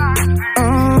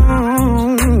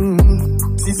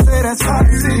 She said that's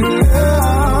toxic love.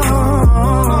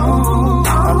 I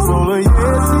told her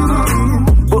yes it is.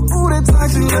 But ooh, that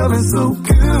toxic love is so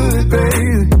good,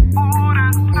 baby.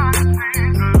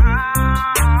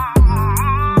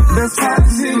 That's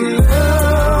toxic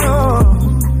love.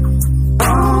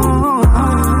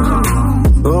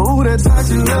 Oh, that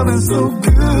toxic love is so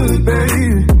good,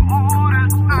 baby.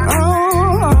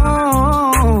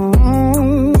 Oh,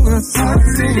 that's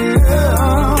toxic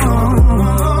love.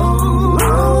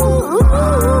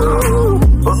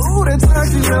 Oh, that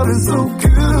toxic love is so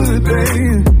good,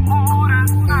 baby.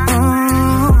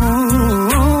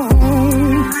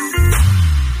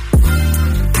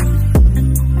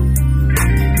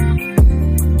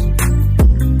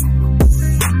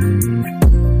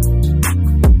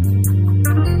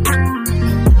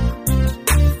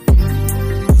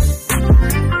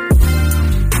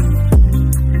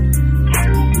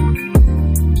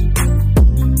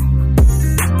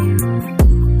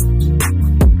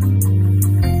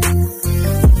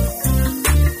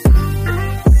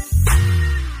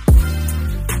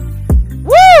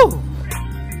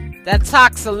 That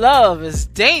toxic love is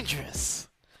dangerous.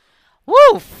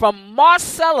 Woo! From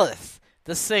Marcellus,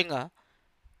 the singer.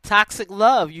 Toxic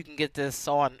Love. You can get this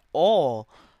on all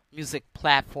music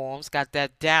platforms. Got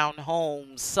that down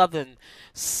home southern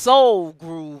soul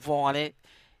groove on it.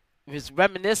 It's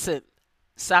reminiscent.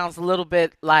 Sounds a little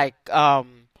bit like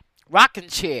Rockin'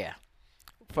 Chair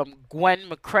from Gwen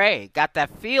McCrae. Got that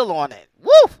feel on it.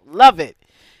 Woo! Love it.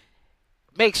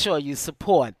 Make sure you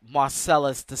support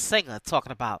Marcellus the singer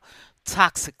talking about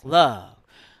Toxic Love.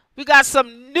 We got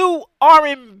some new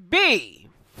R&B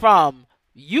from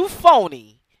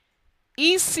U-Phony,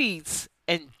 E.Seats,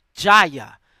 and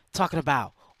Jaya talking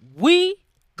about We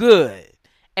Good.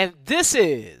 And this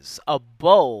is A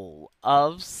Bowl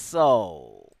of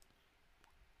Soul.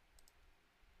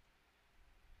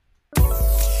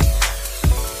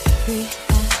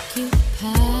 Preoccupied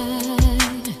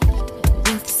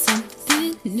with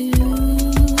something new.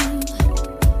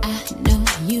 I know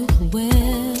you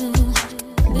well,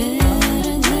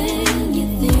 better than you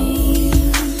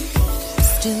think.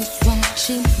 Still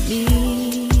watching me,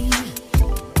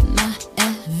 my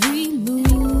every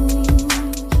move.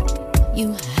 You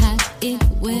hide it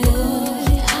well.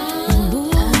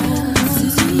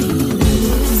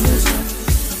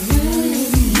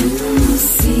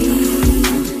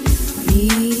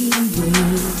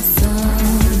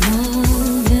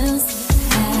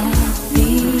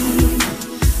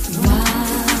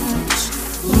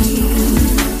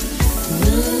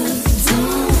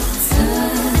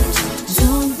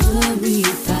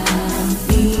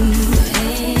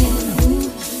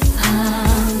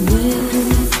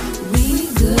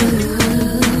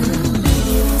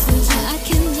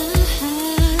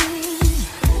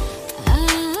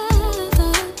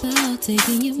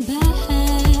 Taking you back,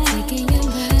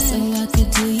 so I could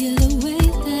do you the way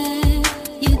that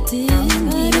you did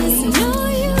me. Know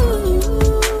you,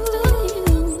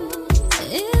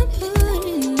 and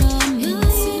putting all my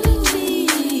energy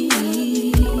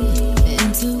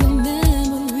into a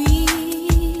memory.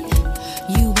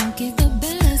 You won't get the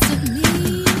best of me.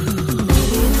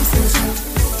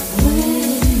 When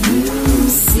you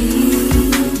see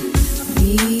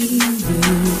me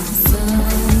with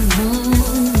someone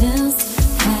else.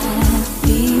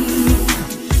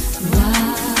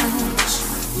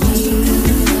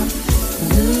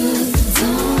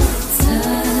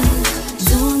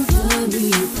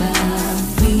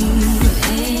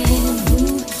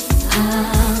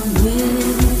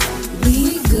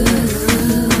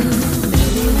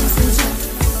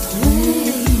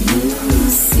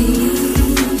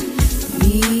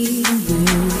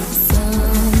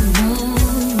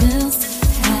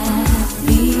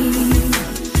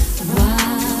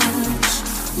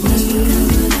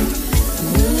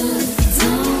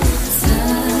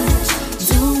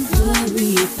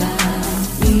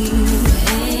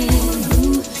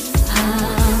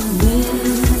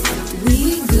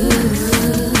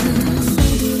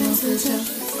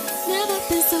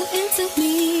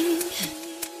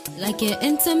 Get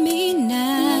into me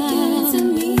now.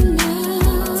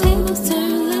 Tables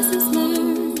turn, lessons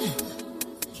learned.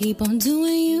 Keep on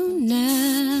doing you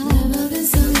now. Never been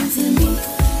so into me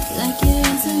like you're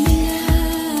into me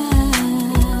now.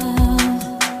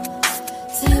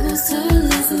 Tables turn,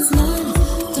 lessons learned.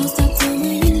 Don't stop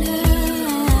doing it now.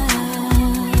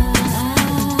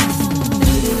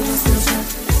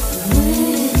 When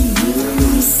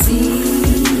you see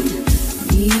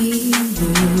me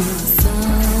with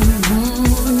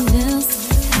someone else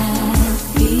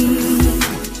happy,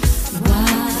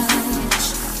 watch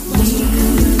me.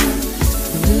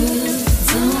 Look,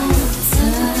 don't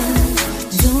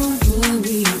touch, don't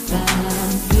worry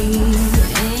about me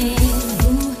and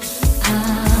who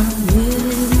I'm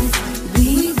with. We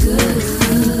good,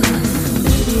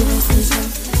 baby, that's the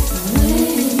truth.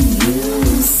 When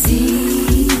you see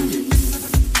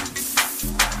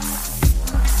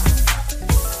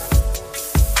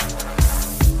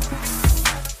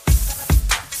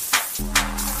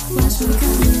watch me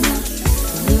coming up.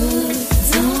 Look,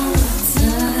 don't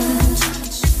touch.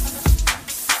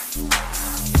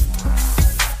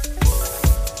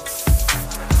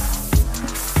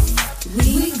 We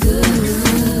good,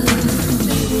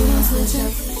 baby, don't switch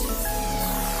up.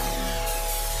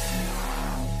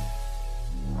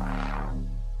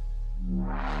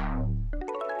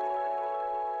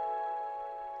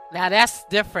 Now that's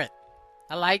different.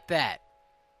 I like that.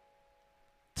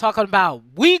 Talking about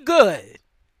We Good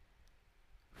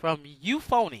from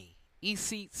U-Phony,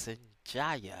 E.Seats, and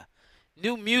Jaya.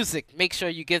 New music. Make sure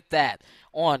you get that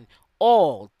on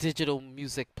all digital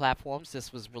music platforms.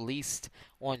 This was released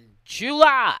on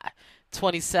July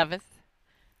 27th,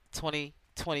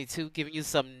 2022. Giving you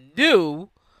some new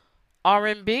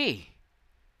R&B.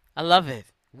 I love it.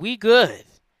 We good.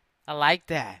 I like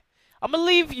that. I'm going to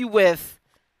leave you with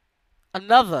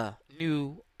another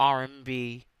new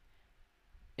R&B,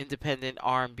 independent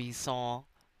R&B song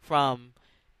from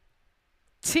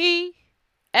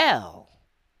TL,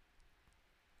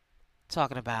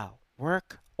 talking about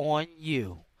Work on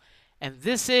You. And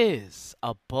this is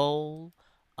A Bowl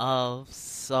of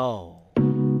Soul.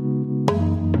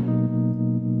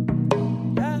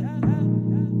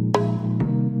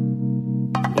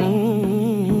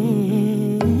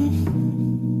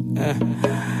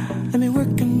 Let me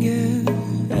work on you.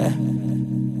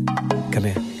 Come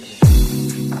here.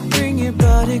 Bring your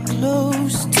body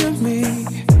close to me.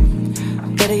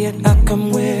 Better yet, I'll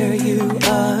come where you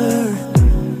are.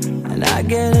 And I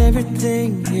get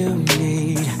everything you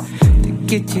need to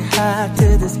get you high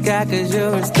to the sky, 'cause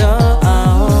you're a star.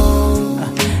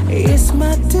 It's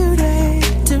my duty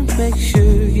to make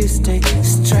sure you stay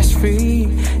stress-free,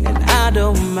 and I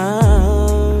don't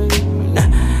mind.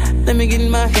 Let me get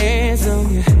my hands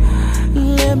on you.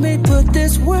 Let me put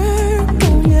this work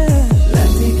on you. Let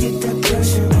me get that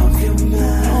pressure off your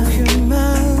mind. Off your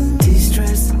mind.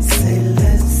 De-stress, say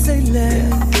less, say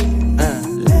less.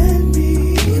 Let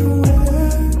me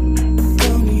work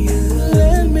on you.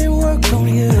 Let me work on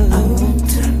you. I want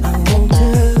to.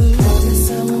 Promise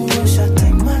I won't rush. I'll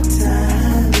take my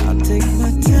time.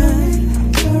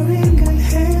 You're in good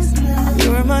hands now.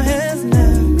 You're in my hands now.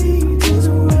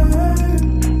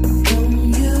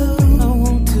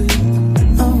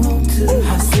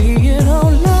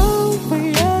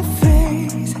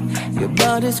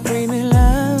 Body screaming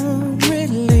loud,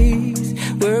 release.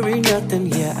 Worry nothing,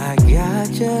 yeah, I got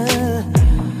ya.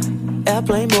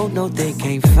 Airplane mode, no, they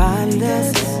can't find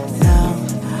us. Now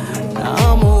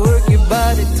I'ma work your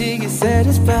body till you're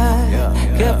satisfied.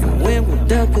 Careful when we're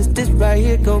done, 'cause this right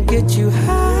here gon' get you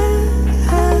high.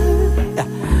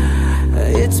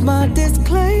 It's my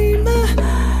disclaimer.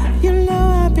 You know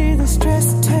I'll be the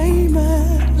stress tamer.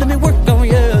 Let me work on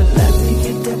you. Let me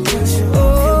get that pressure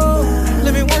off your mind.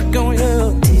 Let me work on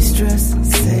you. De-stress,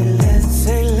 say less,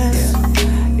 say less.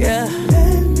 Yeah.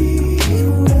 Let me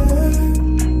work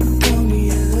on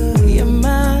you. You're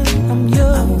mine, I'm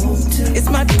yours. I want to. It's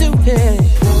my duty.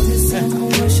 Promise I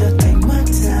won't rush. I'll take my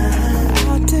time.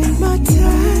 I'll take my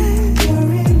time.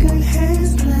 You're in good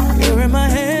hands now. You're in my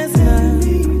hands now.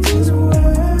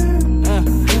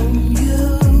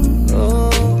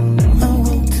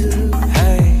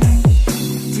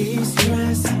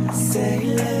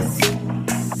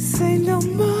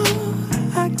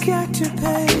 Got you,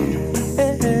 babe.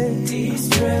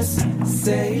 De-stress,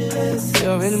 say less.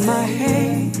 You're in my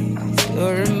hands.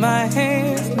 You're in my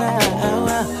hands now.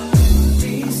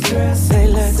 De-stress, say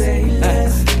less. Say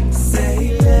less.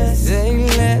 Say less. Say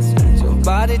less. Your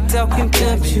body talking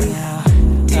to you now.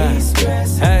 De-stress,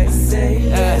 say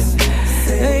less.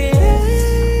 Say less.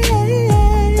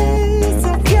 I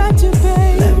got you,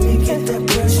 babe. Let me get that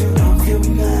pressure off your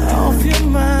mind. Off your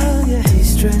mind, yeah.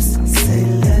 De-stress, say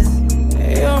less.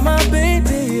 You're my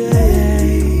baby, yeah.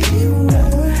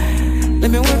 Let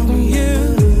me work on you.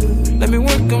 Let me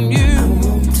work on you.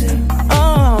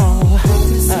 Oh,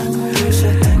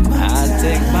 I'll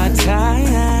take my time.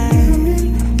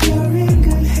 You're in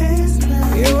good hands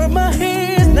now. You're in my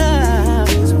hands now.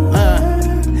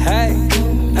 Hey,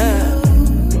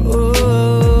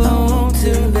 oh, I want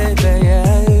to, baby,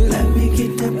 yeah. Let me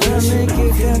get that pressure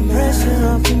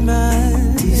off your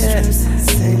mind. De-stress,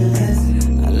 say less.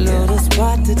 The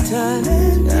spot to touch,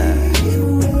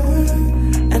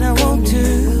 and I want to,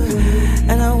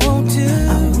 and I want to,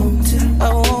 I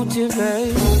want you,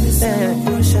 baby.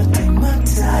 I'll take my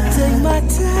time. I take my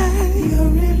time.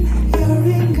 You're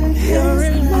in good hands. You're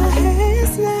in my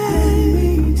hands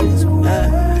now.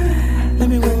 Let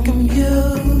me welcome you.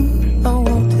 I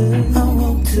want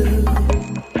to.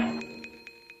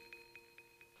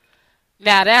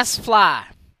 Now that's fly.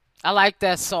 I like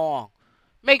that song.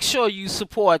 Make sure you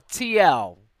support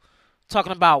TL.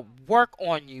 Talking about Work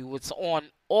on You. It's on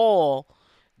all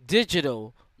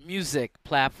digital music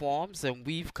platforms. And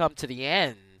we've come to the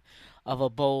end of A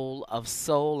Bowl of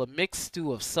Soul, a mixed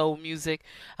stew of soul music.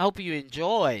 I hope you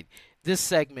enjoyed this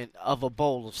segment of A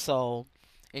Bowl of Soul.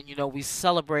 And, you know, we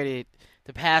celebrated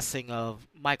the passing of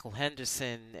Michael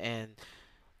Henderson and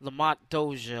Lamont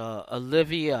Dozier,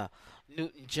 Olivia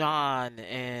Newton-John,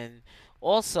 and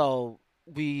also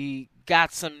we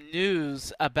got some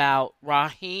news about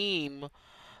Raheem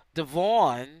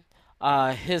Devon.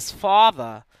 His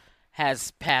father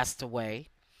has passed away,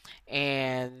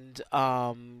 and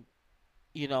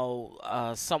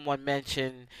someone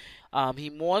mentioned he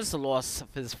mourns the loss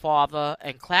of his father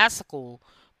and classical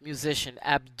musician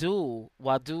Abdul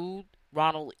Wadud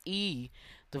Ronald E.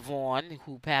 Devon,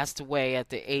 who passed away at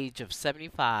the age of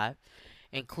 75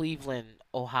 in Cleveland,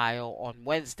 Ohio on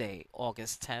Wednesday,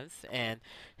 August 10th. And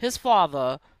his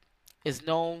father is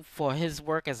known for his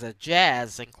work as a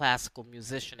jazz and classical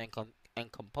musician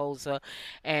and composer.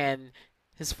 And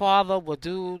his father,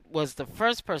 Wadud, was the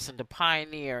first person to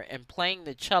pioneer in playing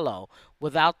the cello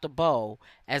without the bow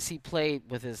as he played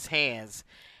with his hands.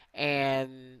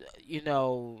 And,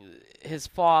 his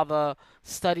father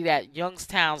studied at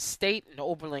Youngstown State and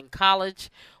Oberlin College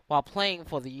while playing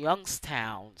for the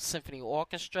Youngstown Symphony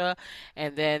Orchestra.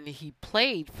 And then he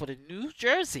played for the New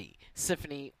Jersey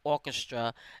Symphony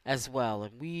Orchestra as well.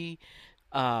 And we,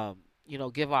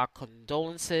 give our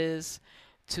condolences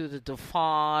to the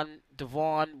Devon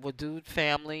Wadud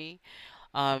family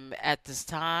at this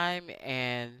time.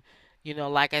 And,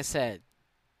 like I said,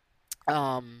 we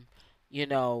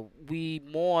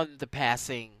mourn the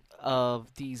passing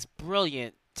of these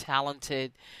brilliant,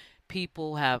 talented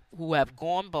people who have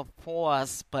gone before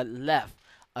us but left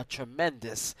a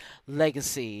tremendous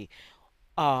legacy.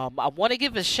 I want to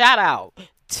give a shout out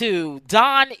to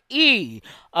Don E.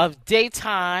 of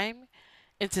Daytime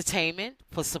Entertainment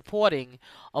for supporting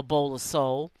A Bowl of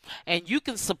Soul. And you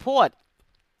can support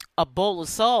A Bowl of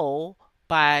Soul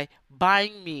by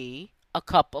buying me a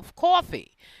cup of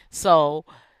coffee. So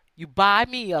you buy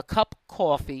me a cup of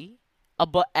coffee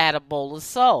at A Bowl of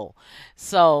Soul.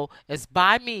 So it's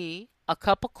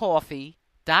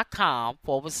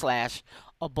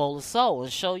buymeacupofcoffee.com/A Bowl of Soul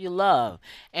and show your love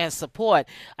and support.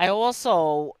 I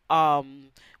also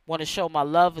want to show my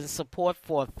love and support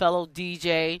for a fellow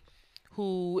DJ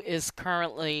who is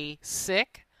currently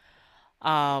sick.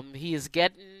 He is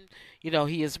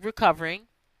he is recovering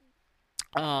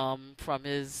from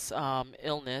his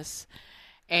illness.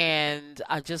 And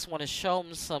I just want to show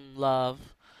him some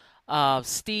love.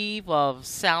 Steve of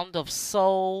Sound of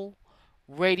Soul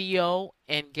Radio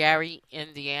in Gary,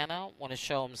 Indiana. Want to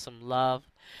show him some love.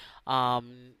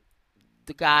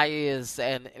 The guy is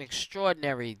an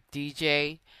extraordinary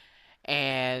DJ.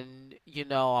 And,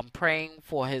 I'm praying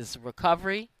for his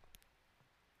recovery.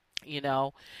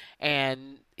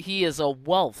 And he is a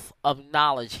wealth of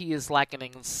knowledge. He is like an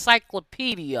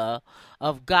encyclopedia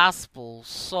of gospel,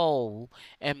 soul,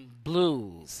 and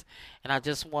blues. And I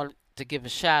just want to give a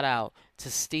shout out to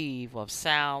Steve of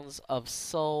Sounds of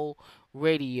Soul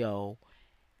Radio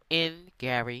in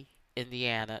Gary,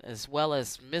 Indiana, as well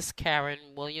as Miss Karen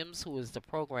Williams, who is the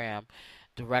program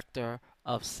director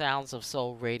of Sounds of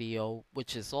Soul Radio,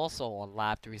 which is also on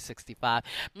Live 365.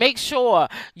 Make sure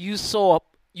you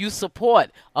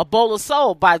support A Bowl of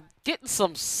Soul by getting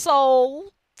some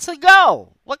soul to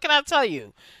go. What can I tell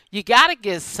you? You got to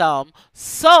get some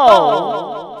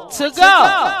soul to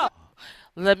go.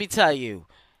 Let me tell you.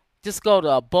 Just go to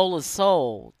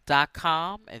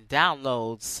abowlofsoul.com and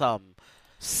download some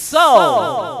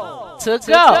soul to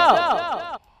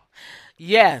go.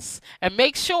 Yes. And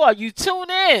make sure you tune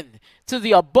in to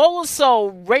the A Bowl of Soul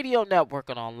Radio Network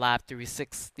and on Live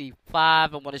 365. I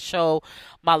want to show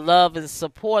my love and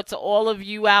support to all of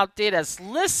you out there that's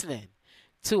listening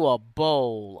to A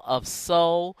Bowl of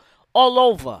Soul all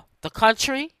over the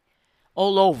country,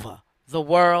 all over the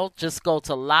world. Just go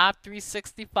to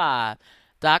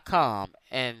live365.com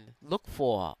and look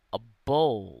for A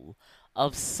Bowl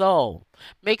of Soul.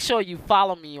 Make sure you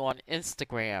follow me on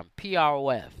Instagram,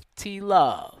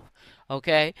 PROFTLove.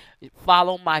 Okay?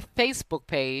 Follow my Facebook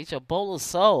page, A Bowl of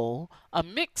Soul, a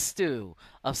mixed stew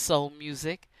of soul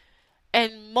music.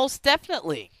 And most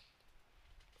definitely,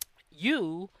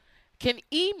 you can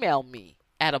email me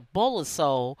at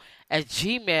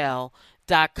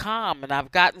abowlofsoul@gmail.com. And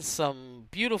I've gotten some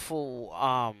beautiful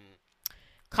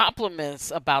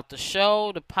compliments about the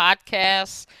show, the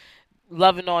podcast,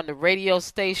 loving on the radio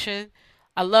station.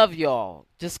 I love y'all.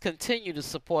 Just continue to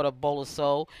support A Bowl of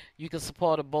Soul. You can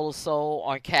support A Bowl of Soul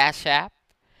on Cash App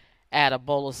at A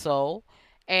Bowl of Soul.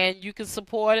 And you can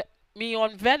support me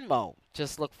on Venmo.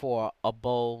 Just look for A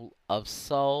Bowl of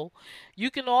Soul.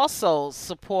 You can also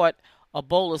support A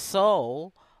Bowl of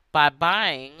Soul by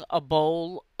buying A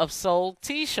Bowl of Soul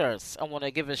t-shirts. I want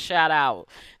to give a shout out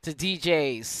to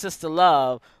DJ Sister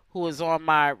Love, who is on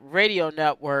my radio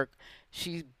network.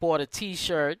 She bought a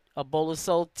t-shirt, A Bowl of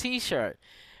Soul t-shirt.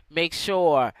 Make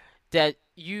sure that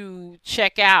you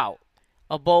check out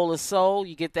A Bowl of Soul.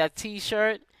 You get that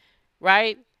t-shirt,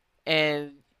 right?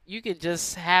 And you can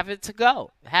just have it to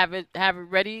go. Have it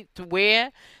ready to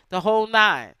wear, the whole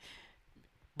nine.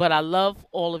 But I love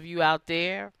all of you out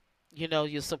there.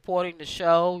 You're supporting the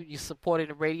show. You're supporting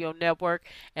the radio network.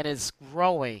 And it's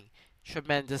growing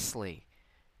tremendously.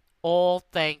 All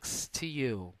thanks to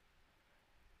you.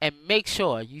 And make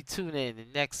sure you tune in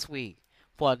next week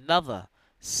for another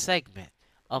segment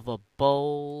of A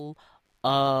Bowl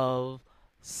of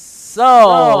Soul.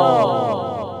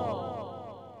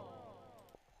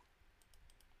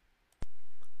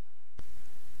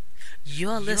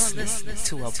 You're listening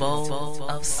to A Bowl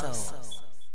of Soul.